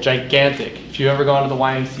tall. They're gigantic. If you've ever gone to the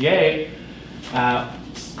YMCA,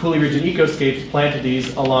 Cooley Region Ecoscapes planted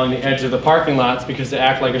these along the edge of the parking lots because they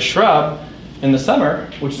act like a shrub in the summer,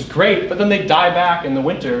 which is great, but then they die back in the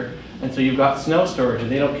winter, and so you've got snow storage,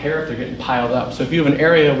 and they don't care if they're getting piled up. So if you have an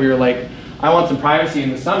area where you're like, I want some privacy in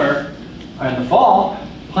the summer and the fall,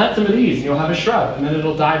 plant some of these, and you'll have a shrub, and then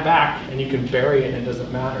it'll die back, and you can bury it, and it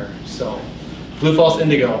doesn't matter. So, Blue False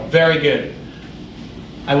Indigo, very good.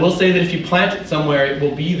 I will say that if you plant it somewhere, it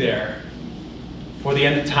will be there for the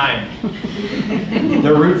end of time.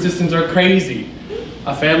 Their root systems are crazy.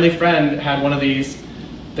 A family friend had one of these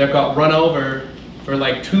that got run over for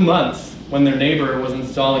like 2 months when their neighbor was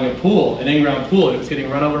installing a pool, an in-ground pool. It was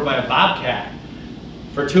getting run over by a bobcat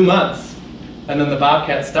for 2 months. And then the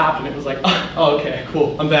bobcat stopped and it was like, oh, okay,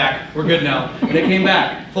 cool, I'm back, we're good now. And it came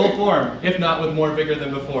back, full form, if not with more vigor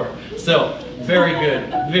than before. So, very good,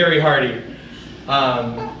 very hardy.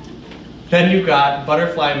 Then you've got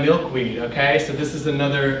butterfly milkweed, okay? So this is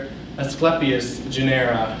another Asclepias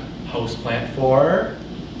genera host plant for?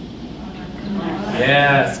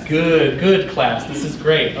 Yes, good class, this is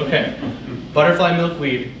great, okay. Butterfly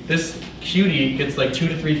milkweed, this cutie gets like 2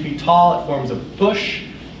 to 3 feet tall, it forms a bush.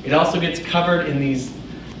 It also gets covered in these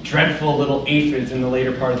dreadful little aphids in the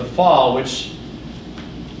later part of the fall, which,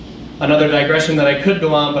 another digression that I could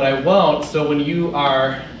go on, but I won't. So when you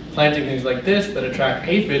are planting things like this that attract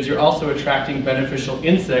aphids, you're also attracting beneficial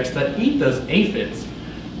insects that eat those aphids,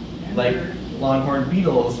 like longhorn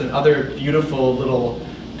beetles and other beautiful little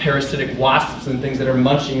parasitic wasps and things that are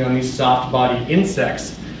munching on these soft-bodied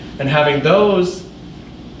insects. And having those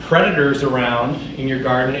predators around in your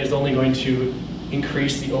garden is only going to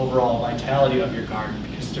increase the overall vitality of your garden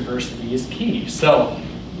because diversity is key. So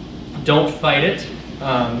don't fight it.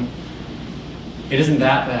 It isn't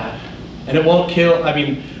that bad. And it won't kill, I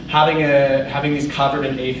mean, having these covered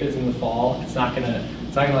in aphids in the fall, it's not gonna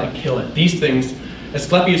like kill it. These things,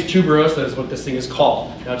 Asclepias tuberosa is what this thing is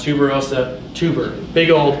called. Now tuberosa, tuber, big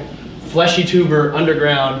old fleshy tuber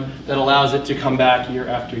underground that allows it to come back year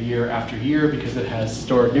after year after year because it has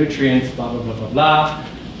stored nutrients, blah, blah, blah, blah, blah.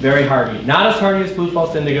 Very hardy. Not as hardy as Blue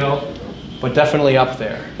False Indigo, but definitely up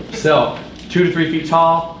there. So, 2 to 3 feet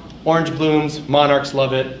tall, orange blooms, monarchs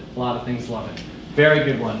love it, a lot of things love it. Very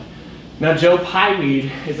good one. Now, Joe Pieweed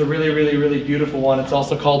is a really, really, really beautiful one. It's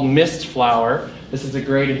also called mist flower. This is a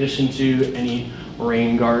great addition to any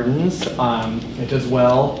rain gardens. It does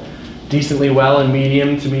well, decently well in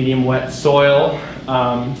medium to medium wet soil,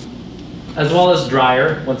 as well as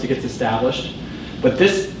drier once it gets established. But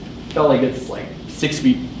this fella gets like 6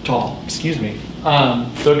 feet tall, excuse me.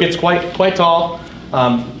 So it gets quite tall,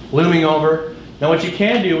 looming over. Now what you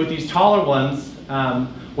can do with these taller ones,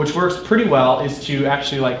 which works pretty well, is to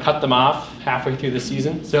actually like cut them off halfway through the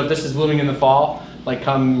season. So if this is blooming in the fall, like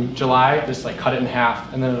come July, just like cut it in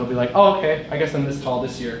half, and then it'll be like, oh, okay, I guess I'm this tall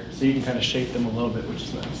this year. So you can kind of shape them a little bit, which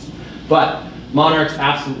is nice. But monarchs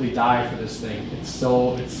absolutely die for this thing. It's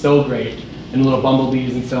so great, and little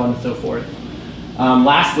bumblebees and so on and so forth.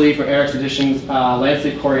 Lastly, for Aric's additions,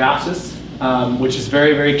 landscape coreopsis, which is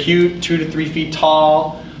very, very cute, 2 to 3 feet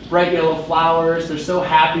tall, bright yellow flowers. They're so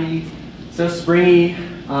happy, so springy,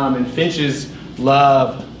 and finches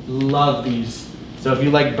love these. So if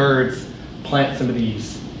you like birds, plant some of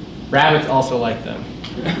these. Rabbits also like them.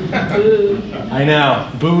 I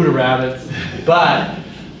know, boo to rabbits. But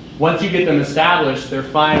once you get them established, they're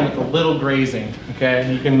fine with a little grazing.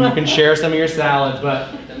 Okay, you can share some of your salads,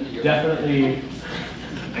 but definitely.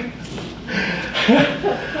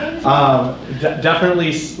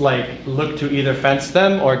 Definitely like look to either fence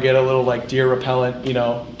them or get a little like deer repellent. You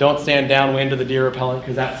know, don't stand downwind of the deer repellent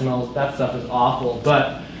because that stuff is awful.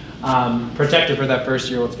 But protect it for that first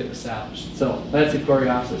year once it's getting established. So that's it,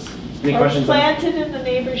 coreopsis. Any questions? Or plant it in the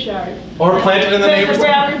neighbor's yard. Or plant it in the neighbor's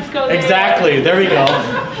yard. Rabbits go there. Exactly. There we go.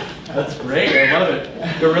 That's great. I love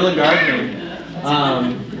it. Guerrilla gardening.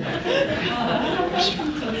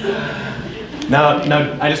 Now,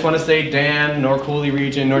 I just want to say Dan, nor Cooley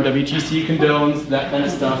Region, nor WTC condones that kind of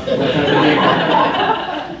stuff. That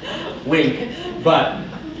kind of wink. But,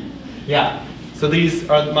 yeah. So these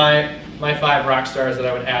are my 5 rock stars that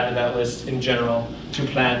I would add to that list in general to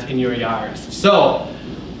plant in your yards. So,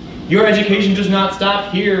 your education does not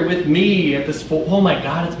stop here with me at this, oh my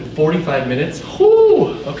God, it's been 45 minutes.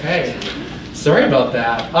 Whoo, okay. Sorry about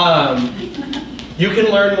that. You can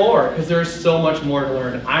learn more, because there's so much more to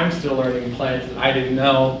learn. I'm still learning plants that I didn't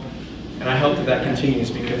know, and I hope that that continues,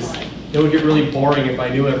 because it would get really boring if I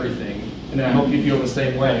knew everything, and I hope you feel the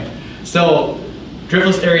same way. So,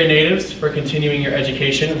 Driftless Area Natives for continuing your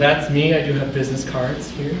education. That's me. I do have business cards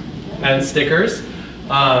here and stickers.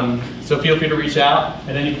 So feel free to reach out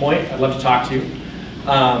at any point. I'd love to talk to you.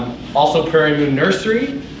 Also, Prairie Moon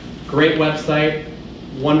Nursery, great website,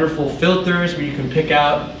 wonderful filters where you can pick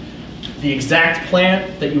out the exact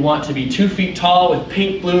plant that you want to be 2 feet tall with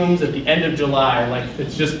pink blooms at the end of July. Like,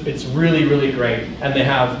 it's really, really great. And they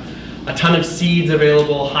have a ton of seeds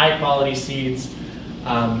available, high quality seeds.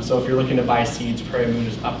 So if you're looking to buy seeds, Prairie Moon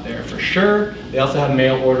is up there for sure. They also have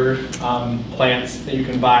mail order plants that you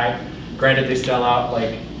can buy. Granted, they sell out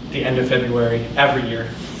like the end of February every year.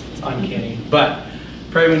 It's uncanny. But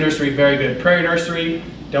Prairie Moon Nursery, very good. Prairie Nursery,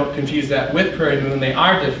 don't confuse that with Prairie Moon. They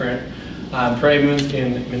are different. Prairie Moon's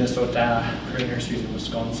in Minnesota, Prairie Nursery's in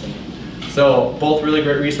Wisconsin. So both really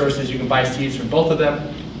great resources. You can buy seeds from both of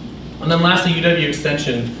them. And then lastly, UW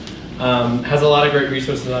Extension has a lot of great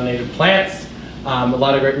resources on native plants. A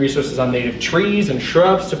lot of great resources on native trees and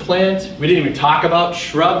shrubs to plant. We didn't even talk about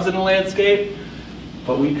shrubs in the landscape,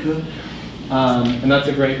 but we could. And that's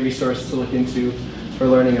a great resource to look into for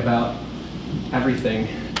learning about everything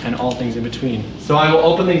and all things in between. So I will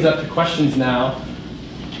open things up to questions now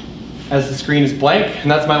as the screen is blank,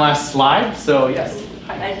 and that's my last slide, so yes.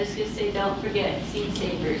 I just gonna say, don't forget Seed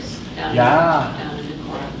Savers down in the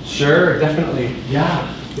corner. Sure, definitely.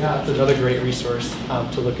 Yeah, that's another great resource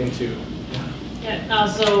to look into. Yeah,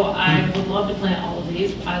 so I would love to plant all of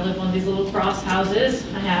these. I live on these little cross houses.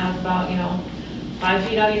 I have about, 5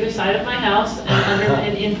 feet on either side of my house,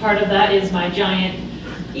 and in part of that is my giant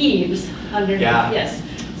eaves underneath. Yeah. Yes.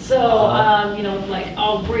 So, like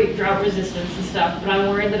I'll break drought resistance and stuff, but I'm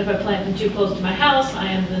worried that if I plant them too close to my house, I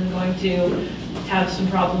am then going to have some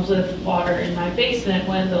problems with water in my basement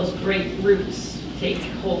when those great roots take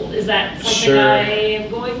hold. Is that something Sure. I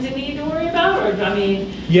am going to need to worry about? Or, I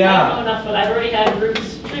mean, Yeah. I don't know enough, but I've already had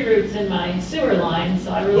tree roots in my sewer line,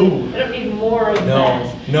 so I don't need more of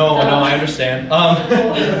that. No, I understand.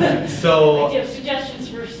 So, Do you have suggestions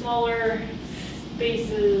for smaller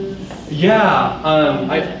spaces? yeah,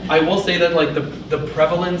 I will say that like the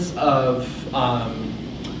prevalence of,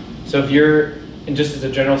 so if you're, and just as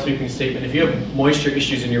a general sweeping statement, if you have moisture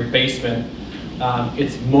issues in your basement,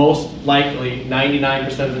 it's most likely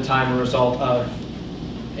 99% of the time a result of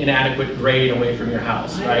inadequate grade away from your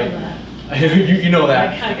house, right? You know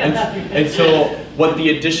that. I got that. And so what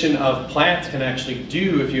the addition of plants can actually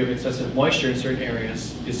do if you have excessive moisture in certain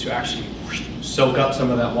areas is to actually soak up some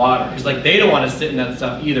of that water. Because like they don't want to sit in that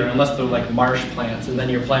stuff either unless they're like marsh plants, and then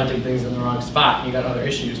you're planting things in the wrong spot and you got other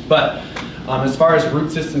issues. But as far as root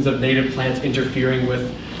systems of native plants interfering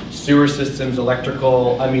with sewer systems,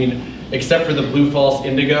 electrical, I mean, except for the blue false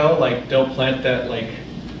indigo, like don't plant that like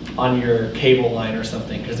on your cable line or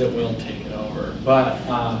something because it will take it over. But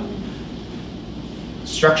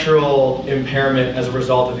structural impairment as a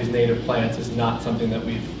result of these native plants is not something that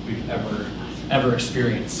we've ever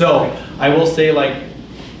experienced. So I will say, like,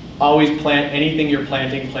 always plant anything you're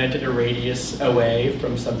planting, plant it a radius away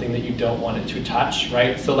from something that you don't want it to touch,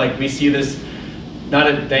 right? So like we see this not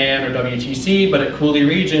at Dan or WTC, but at Cooley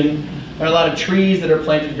Region, there are a lot of trees that are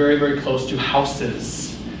planted very, very close to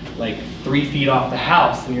houses, like 3 feet off the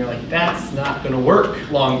house, and you're like, that's not gonna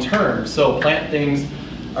work long term. So plant things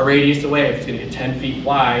a radius away. If it's gonna get 10 feet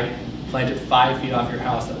wide, plant it 5 feet off your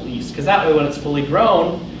house at least. Because that way when it's fully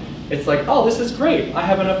grown, it's like, oh, this is great. I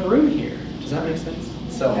have enough room here. Does that make sense?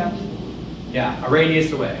 So, yeah, a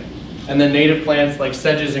radius away. And then native plants like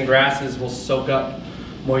sedges and grasses will soak up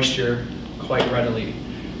moisture quite readily.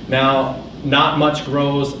 Now, not much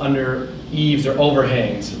grows under eaves or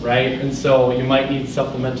overhangs, right? And so you might need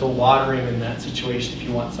supplemental watering in that situation if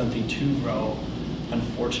you want something to grow,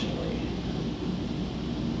 unfortunately.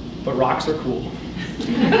 But rocks are cool.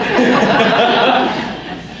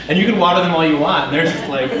 And you can water them all you want. And they're just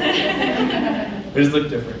like, they just look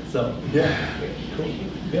different. So, yeah, cool.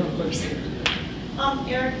 Yeah, of course.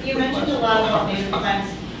 Aric, you mentioned a lot about native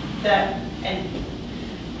plants that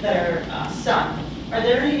are sun. Are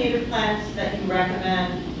there any native plants that you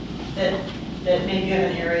recommend that maybe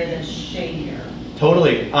have an area that's shadier?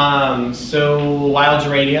 Totally. So wild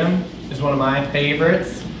geranium is one of my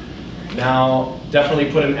favorites. Now,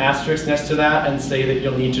 definitely put an asterisk next to that and say that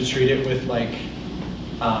you'll need to treat it with like,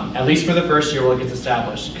 at least for the first year while it gets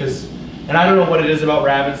established. And I don't know what it is about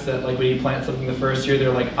rabbits that like when you plant something the first year,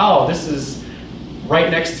 they're like, oh, right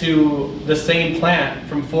next to the same plant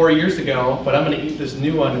from 4 years ago, but I'm going to eat this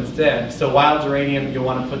new one instead. So wild geranium, you'll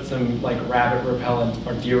want to put some like rabbit repellent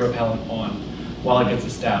or deer repellent on while it gets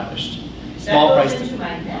established. Small That price. goes into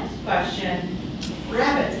my next question.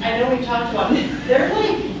 Rabbits, I know we talked about it. They're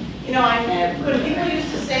like, you know, when people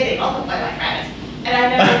used to say they multiply like rabbits, and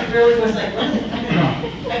I never really was like, what? I don't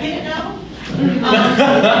know. I get it now.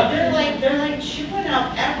 They're like chewing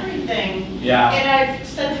up everything. Yeah. And I've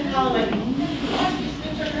said to Colin, like, oh my gosh, these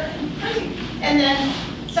things are crazy. And then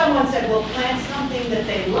someone said, well, plant something that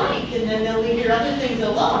they like, and then they'll leave your other things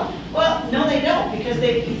alone. Well, no, they don't, because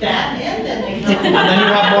they eat that, and then they come. And then you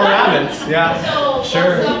have more rabbits. Yeah. So,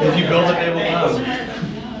 sure. If you build it, they will come.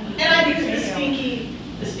 And I use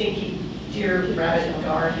the stinky deer rabbit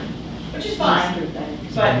guard, which is fine,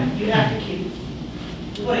 but you have to keep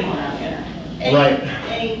putting one out there.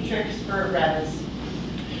 Any tricks for rabbits?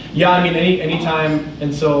 Yeah, I mean, anytime,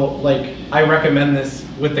 and so like I recommend this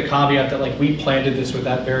with the caveat that like we planted this with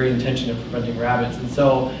that very intention of preventing rabbits, and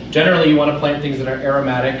so generally you want to plant things that are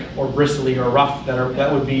aromatic or bristly or rough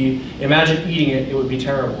that would be, imagine eating it would be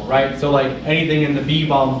terrible, right? So like anything in the bee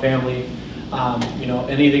balm family, you know,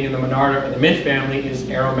 anything in the monarda or the mint family is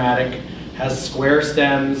aromatic, has square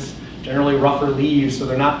stems, generally rougher leaves, so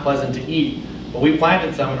they're not pleasant to eat. But we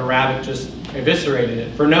planted some and a rabbit just eviscerated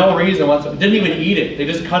it for no reason whatsoever. Didn't even eat it. They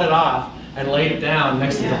just cut it off and laid it down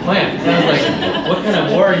next to the plant. And I was like, what kind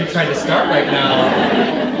of war are you trying to start right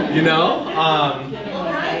now? You know? Well,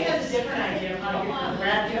 Ryan has a different idea of how to get rid of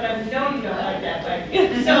rabbits, but I know you don't like that.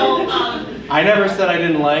 But, so, I never said I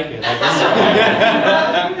didn't like it.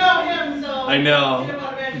 well, you know him, so I know. you know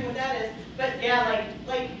what that is. But yeah,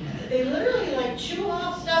 like they literally like chew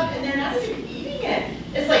off stuff and they're not even eating it.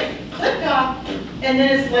 It's like clipped off and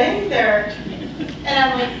then it's laying there, and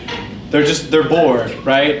I'm like. They're bored,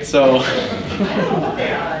 right? So. I don't know what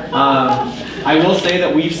they are. I will say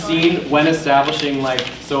that we've seen when establishing like,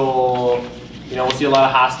 so, you know, we'll see a lot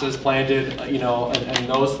of hostas planted, you know, and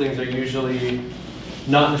those things are usually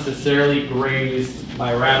not necessarily grazed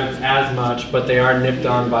by rabbits as much, but they are nipped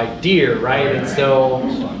on by deer, right? And so,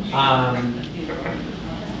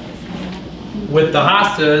 with the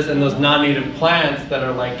hostas and those non-native plants that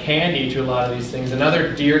are like candy to a lot of these things,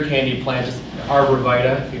 another deer candy plant is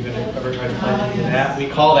arborvitae, if you've ever tried to plant that. We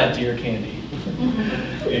call that deer candy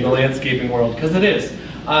in the landscaping world, because it is.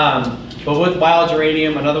 But with wild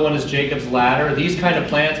geranium, another one is Jacob's ladder. These kind of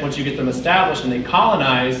plants, once you get them established and they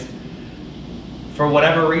colonize, for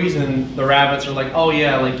whatever reason, the rabbits are like, oh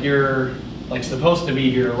yeah, like you're like supposed to be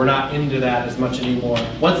here. We're not into that as much anymore.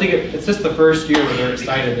 Once they get, it's just the first year where they're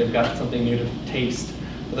excited, they've got something new to taste,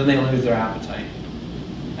 but then they lose their appetite.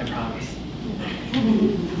 I promise.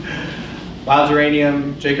 Wild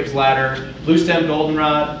geranium, Jacob's ladder, blue stem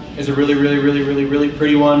goldenrod is a really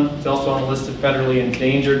pretty one. It's also on the list of federally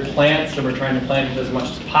endangered plants, so we're trying to plant it as much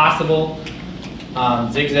as possible.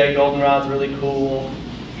 Zigzag goldenrod's really cool.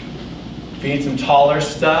 If you need some taller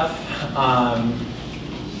stuff,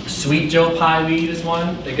 sweet Joe Pye weed is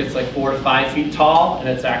one that gets like 4 to 5 feet tall, and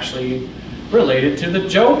it's actually related to the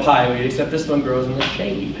Joe Pye weed, except this one grows in the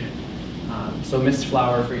shade. So mist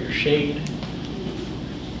flower for your shade.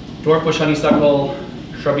 Dwarf bush honeysuckle,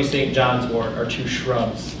 shrubby St. John's wort are 2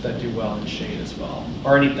 shrubs that do well in shade as well.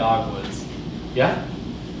 Or any dogwoods. Yeah?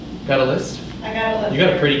 Got a list? I got a list. You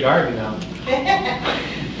got a pretty garden now.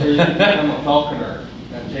 Or you can become a falconer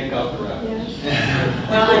and take out the rabbits.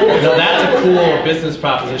 No, that's a cool business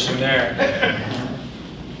proposition there.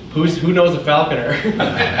 Who knows a falconer? We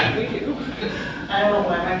do. I don't know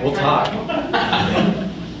why. We'll talk.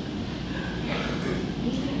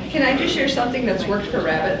 Can I just share something that's worked for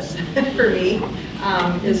rabbits for me?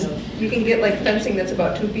 Is you can get like fencing that's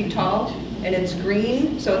about 2 feet tall, and it's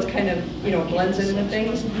green, so it's kind of, you know, blends in with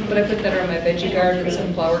things. But I put that on my veggie garden and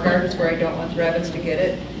some flower gardens where I don't want the rabbits to get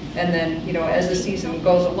it. And then, you know, as the season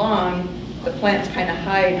goes along, the plants kind of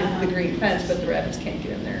hide the green fence, but the rabbits can't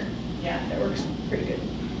get in there. Yeah. That works pretty good.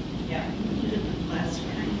 Yeah.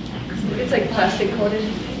 It's like plastic coated.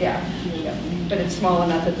 Yeah. But it's small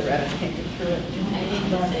enough that the rabbits can't get through it. I hate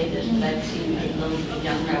to say this, but I've seen those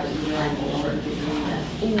young rabbits run over the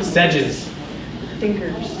green. Sedges.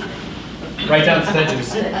 Thinkers. Write down sedges.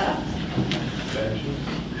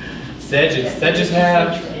 Sedges. Sedges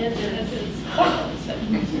have.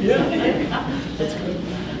 Yeah. That's good.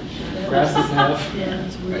 Grasses have.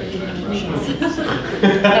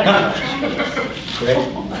 Great.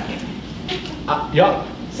 Yeah.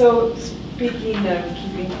 So speaking of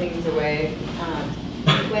keeping things away, I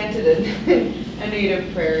planted a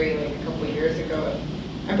native prairie like a couple of years ago.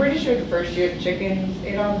 I'm pretty sure the first year the chickens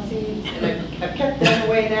ate all the seeds, and I've kept them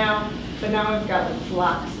away now. But now I've got like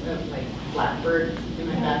flocks of like blackbirds in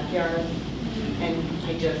my backyard, and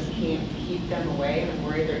I just can't keep them away. I'm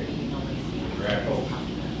worried they're eating all my seeds.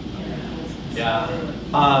 Yeah.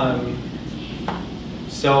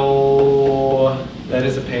 So that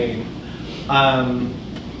is a pain.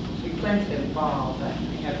 We planted in fall, but I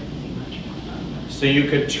haven't seen much more. So you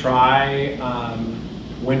could try,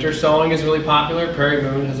 winter sowing is really popular. Prairie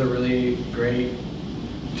Moon has a really great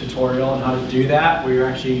tutorial on how to do that, where you're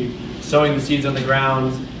actually sowing the seeds on the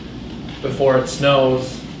ground before it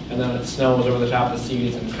snows, and then it snows over the top of the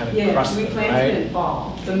seeds and kind of crust we them, planted right? in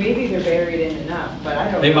fall, so maybe they're buried in enough, but I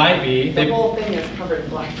don't know. They might be. The whole thing is covered in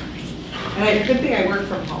blackbirds. And a good thing I work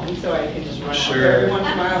from home, so I can just run out Sure. there every once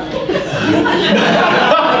in a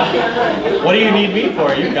while. What do you need me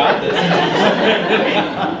for? You got this.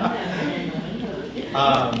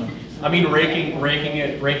 I mean,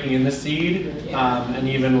 raking in the seed, and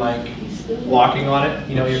even like walking on it.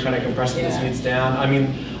 You know, you're kind of compressing the seeds down. I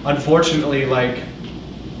mean, unfortunately, like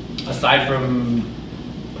aside from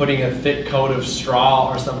putting a thick coat of straw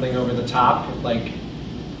or something over the top, like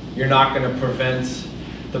you're not going to prevent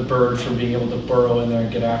the bird from being able to burrow in there and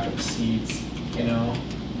get after the seeds. You know,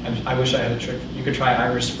 I wish I had a trick. You could try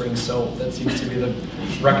Irish Spring soap. That seems to be the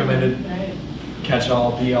recommended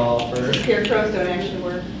catch-all, be-all for. Scarecrows don't actually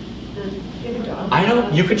work. I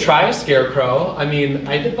don't. You could try a scarecrow. I mean,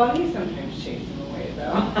 The bunnies sometimes chase them away,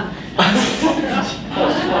 though.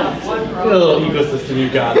 What a little ecosystem you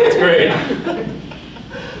got. That's great.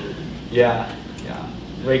 Yeah.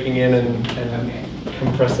 Raking in and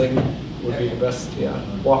compressing would be the best. Yeah.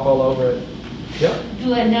 Walk all over it. Yep.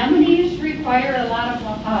 Do anemones require a lot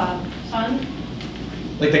of sun?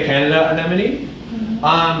 Like the Canada anemone?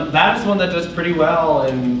 That is one that does pretty well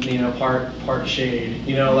in, you know, part shade.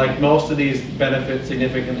 You know, like most of these benefit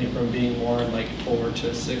significantly from being more in like 4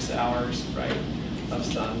 to 6 hours, right, of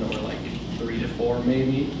sun, or like 3 to 4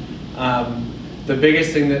 maybe. The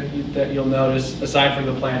biggest thing that you'll notice, aside from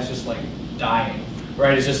the plants just like dying,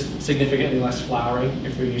 right, is just significantly less flowering.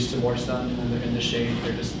 If you're used to more sun and they're in the shade,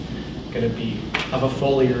 they're just going to be of a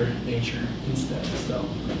foliar nature instead. So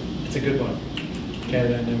it's a good one,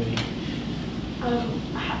 Canada anemone.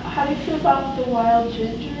 How do you feel about the wild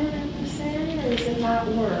ginger in this area, or does it not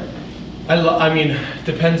work? I mean,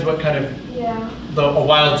 depends what kind of. Yeah. A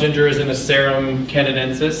wild ginger is in a Serum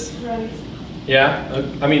canadensis. Right. Yeah,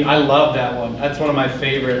 I mean, I love that one. That's one of my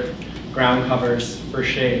favorite ground covers for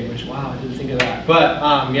shade, which, wow, I didn't think of that. But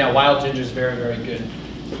yeah, wild ginger is very, very good.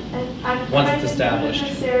 And I'm Once kind it's of new established. in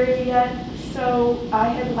this area yet, so I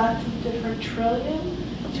had lots of different trillium.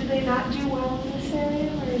 Do they not do well in this area,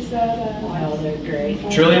 or is that a... Well, they're great.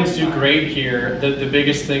 Trilliums do great here. The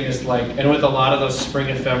biggest thing is like, and with a lot of those spring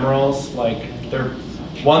ephemerals, like they're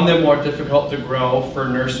more difficult to grow for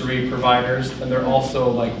nursery providers, and they're also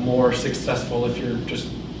like more successful if you're just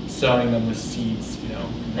sowing them with seeds, you know.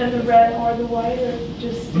 And the red or the white, or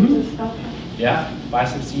just okay. Yeah, buy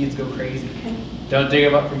some seeds, go crazy. Okay. Don't dig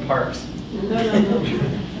them up from parks. No.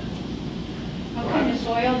 What kind of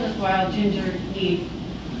soil does wild ginger need?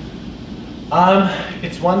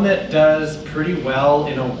 It's one that does pretty well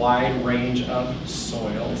in a wide range of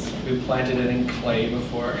soils. We planted it in clay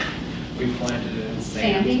before. We planted it in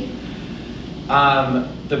sand. Sandy?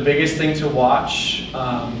 The biggest thing to watch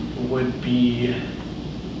would be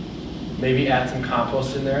maybe add some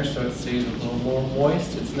compost in there so it stays a little more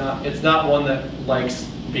moist. It's not one that likes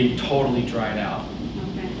being totally dried out.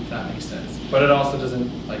 Okay. If that makes sense. But it also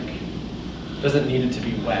doesn't need it to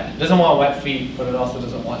be wet. It doesn't want wet feet, but it also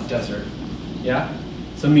doesn't want desert. Yeah?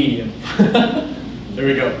 So medium. There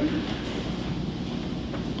we go.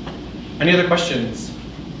 Any other questions?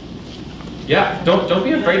 Yeah, don't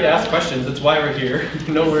be afraid to ask questions. That's why we're here.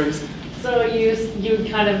 No worries. So you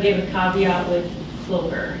kind of gave a caveat with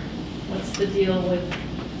clover. What's the deal with,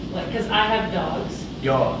 like, because I have dogs.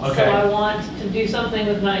 Yo, okay. So I want to do something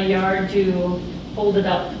with my yard to hold it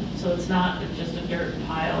up so it's not just a dirt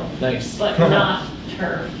pile. Nice. But not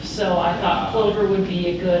turf. So I thought clover would be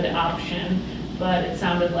a good option, but it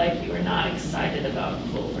sounded like you were not excited about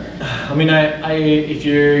clover. I mean, if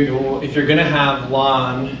you're gonna have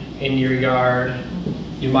lawn in your yard,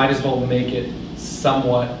 you might as well make it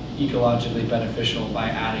somewhat ecologically beneficial by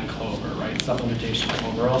adding clover, right? Supplementation of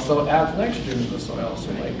clover also adds nitrogen to the soil,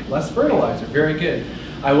 so like less fertilizer, very good.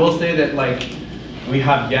 I will say that like we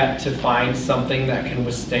have yet to find something that can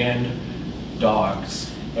withstand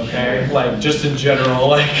dogs, okay? Like just in general,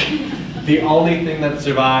 like the only thing that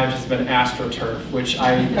survived has been AstroTurf, which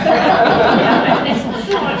I... It's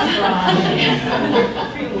so much fun. A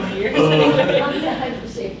few more years anyway.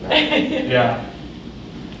 Yeah.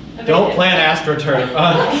 Don't plant AstroTurf.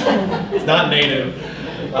 It's not native.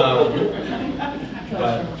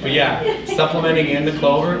 But yeah, supplementing in the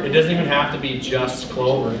clover, it doesn't even have to be just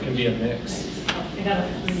clover, it can be a mix. I got a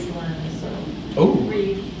free blend, so. Oh,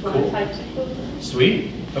 3 cool. types of clover.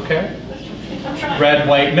 Sweet, okay. I'm trying. Red,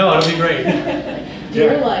 white, no, it'll be great.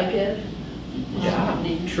 Deer like it.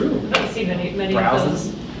 Yeah, true. I don't see many of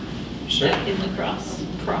Browses. those Sure. in the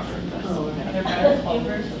Crawford. Oh, Are there better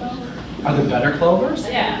clovers though? Are there better clovers?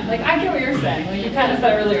 Yeah, like I get what you're saying. Like you kind of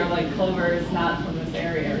said earlier, like clover is not from this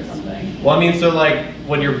area or something. Well, I mean, so like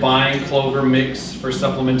when you're buying clover mix for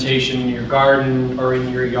supplementation in your garden or in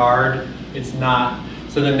your yard, it's not.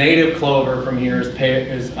 So the native clover from here is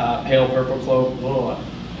pale purple clover,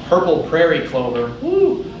 purple prairie clover,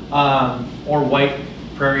 woo, or white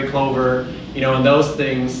prairie clover. You know, and those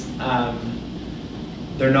things,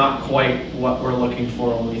 they're not quite what we're looking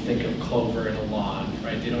for when we think of clover in a lawn,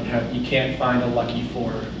 right? They don't have. You can't find a Lucky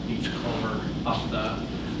 4-leaf clover off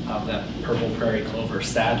that purple prairie clover,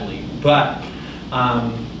 sadly. But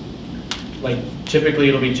like typically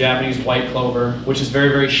it'll be Japanese white clover, which is very,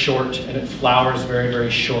 very short and it flowers very, very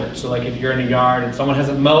short. So like if you're in a yard and someone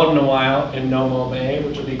hasn't mowed in a while in no-mow May,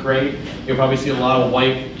 which would be great, you'll probably see a lot of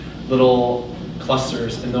white little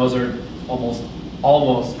clusters, and those are almost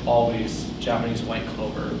always Japanese white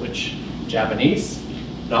clover, which Japanese,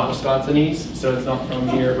 not Wisconsinese, so it's not from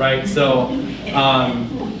here, right? So,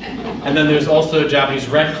 and then there's also Japanese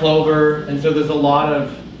red clover, and so there's a lot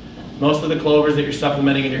of, most of the clovers that you're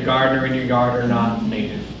supplementing in your garden or in your yard are not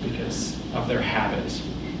native because of their habit,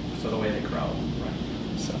 so the way they grow.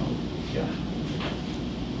 So, yeah.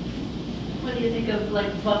 What do you think of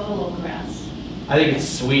like buffalo grass? I think it's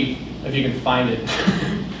sweet if you can find it.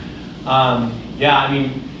 Yeah, I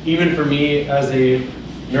mean, even for me as a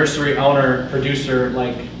nursery owner, producer,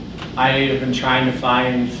 like I have been trying to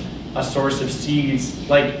find a source of seeds.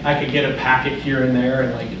 Like I could get a packet here and there,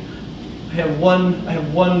 and like I have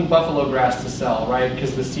one buffalo grass to sell, right?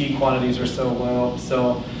 Because the seed quantities are so low.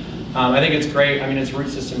 So I think it's great. I mean, its root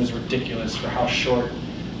system is ridiculous for how short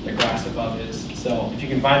the grass above is. So if you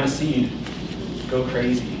can find the seed, go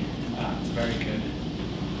crazy. It's very good.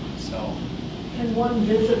 So. Can one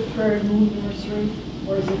visit Prairie Moon Nursery,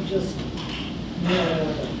 or is it just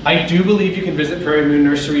I do believe you can visit Prairie Moon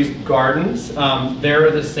Nursery's gardens. They're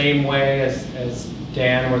the same way as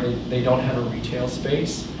Dan, where they don't have a retail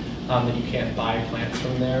space, that you can't buy plants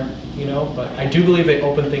from there, you know, but I do believe they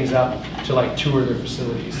open things up to like tour their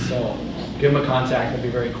facilities, so give them a contact, it'd be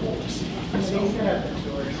very cool to see. They set up a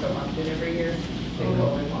tour so often every year, they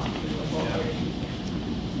go and walk through the whole area.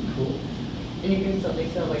 Cool. And you can still, they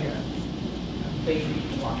sell like a place you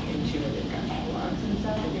can walk into, and they've got catalogs and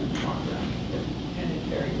stuff, and you can walk around.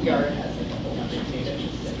 And their yard has like a whole other data.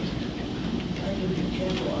 I do the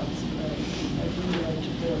catalogs, but I do like to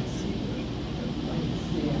go and see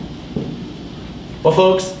it. Well,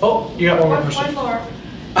 folks, oh, you got one more question. One more.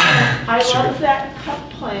 I Sure. love that cup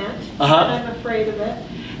plant, Uh-huh. and I'm afraid of it.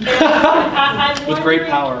 And I'm With great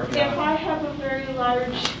wondering power, If yeah. I have a very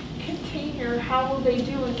large container, how will they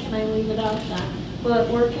do, and can I leave it out then? Will it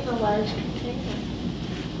work in a large container?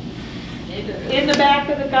 In the back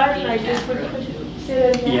of the garden, I just would put it in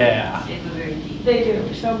there. Yeah. They have a very deep. They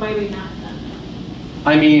do, so maybe not then.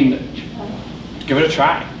 I mean, give it a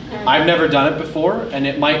try. I've never done it before, and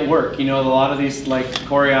it might work. You know, a lot of these, like,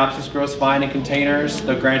 Coreopsis grows fine in containers,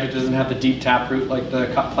 though granted it doesn't have the deep taproot like the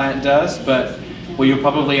cup plant does, but what you'll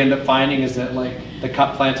probably end up finding is that, like, the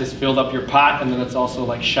cup plant has filled up your pot, and then it's also,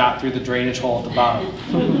 like, shot through the drainage hole at the bottom.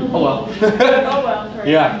 Oh, well. Oh, well. Right.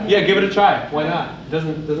 Yeah, give it a try. Why not? It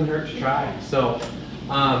doesn't hurt to try. So,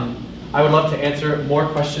 I would love to answer more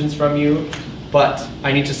questions from you, but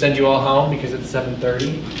I need to send you all home because it's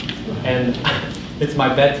 7:30, and it's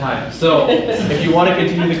my bedtime. So if you want to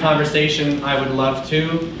continue the conversation, I would love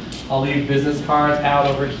to. I'll leave business cards out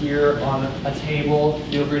over here on a table.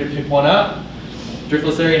 Feel free to pick one up.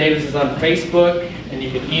 Driftless Area Natives is on Facebook, and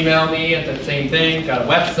you can email me at that same thing. Got a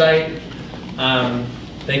website.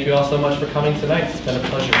 Thank you all so much for coming tonight. It's been a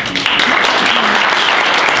pleasure.